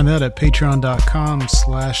 You can find that at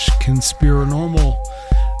patreon.com/conspiranormal.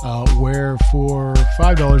 where for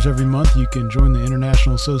 $5 every month you can join the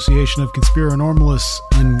International Association of Conspiranormalists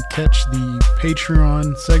and catch the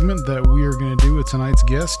Patreon segment that we are going to do with tonight's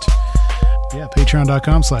guest. Yeah,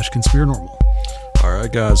 patreon.com/conspiranormal. All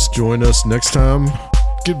right, guys, join us next time.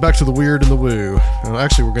 Get back to the weird and the woo.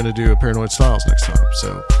 Actually, we're going to do a Paranoid Styles next time,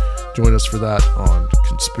 so join us for that on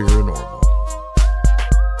Conspiranormal.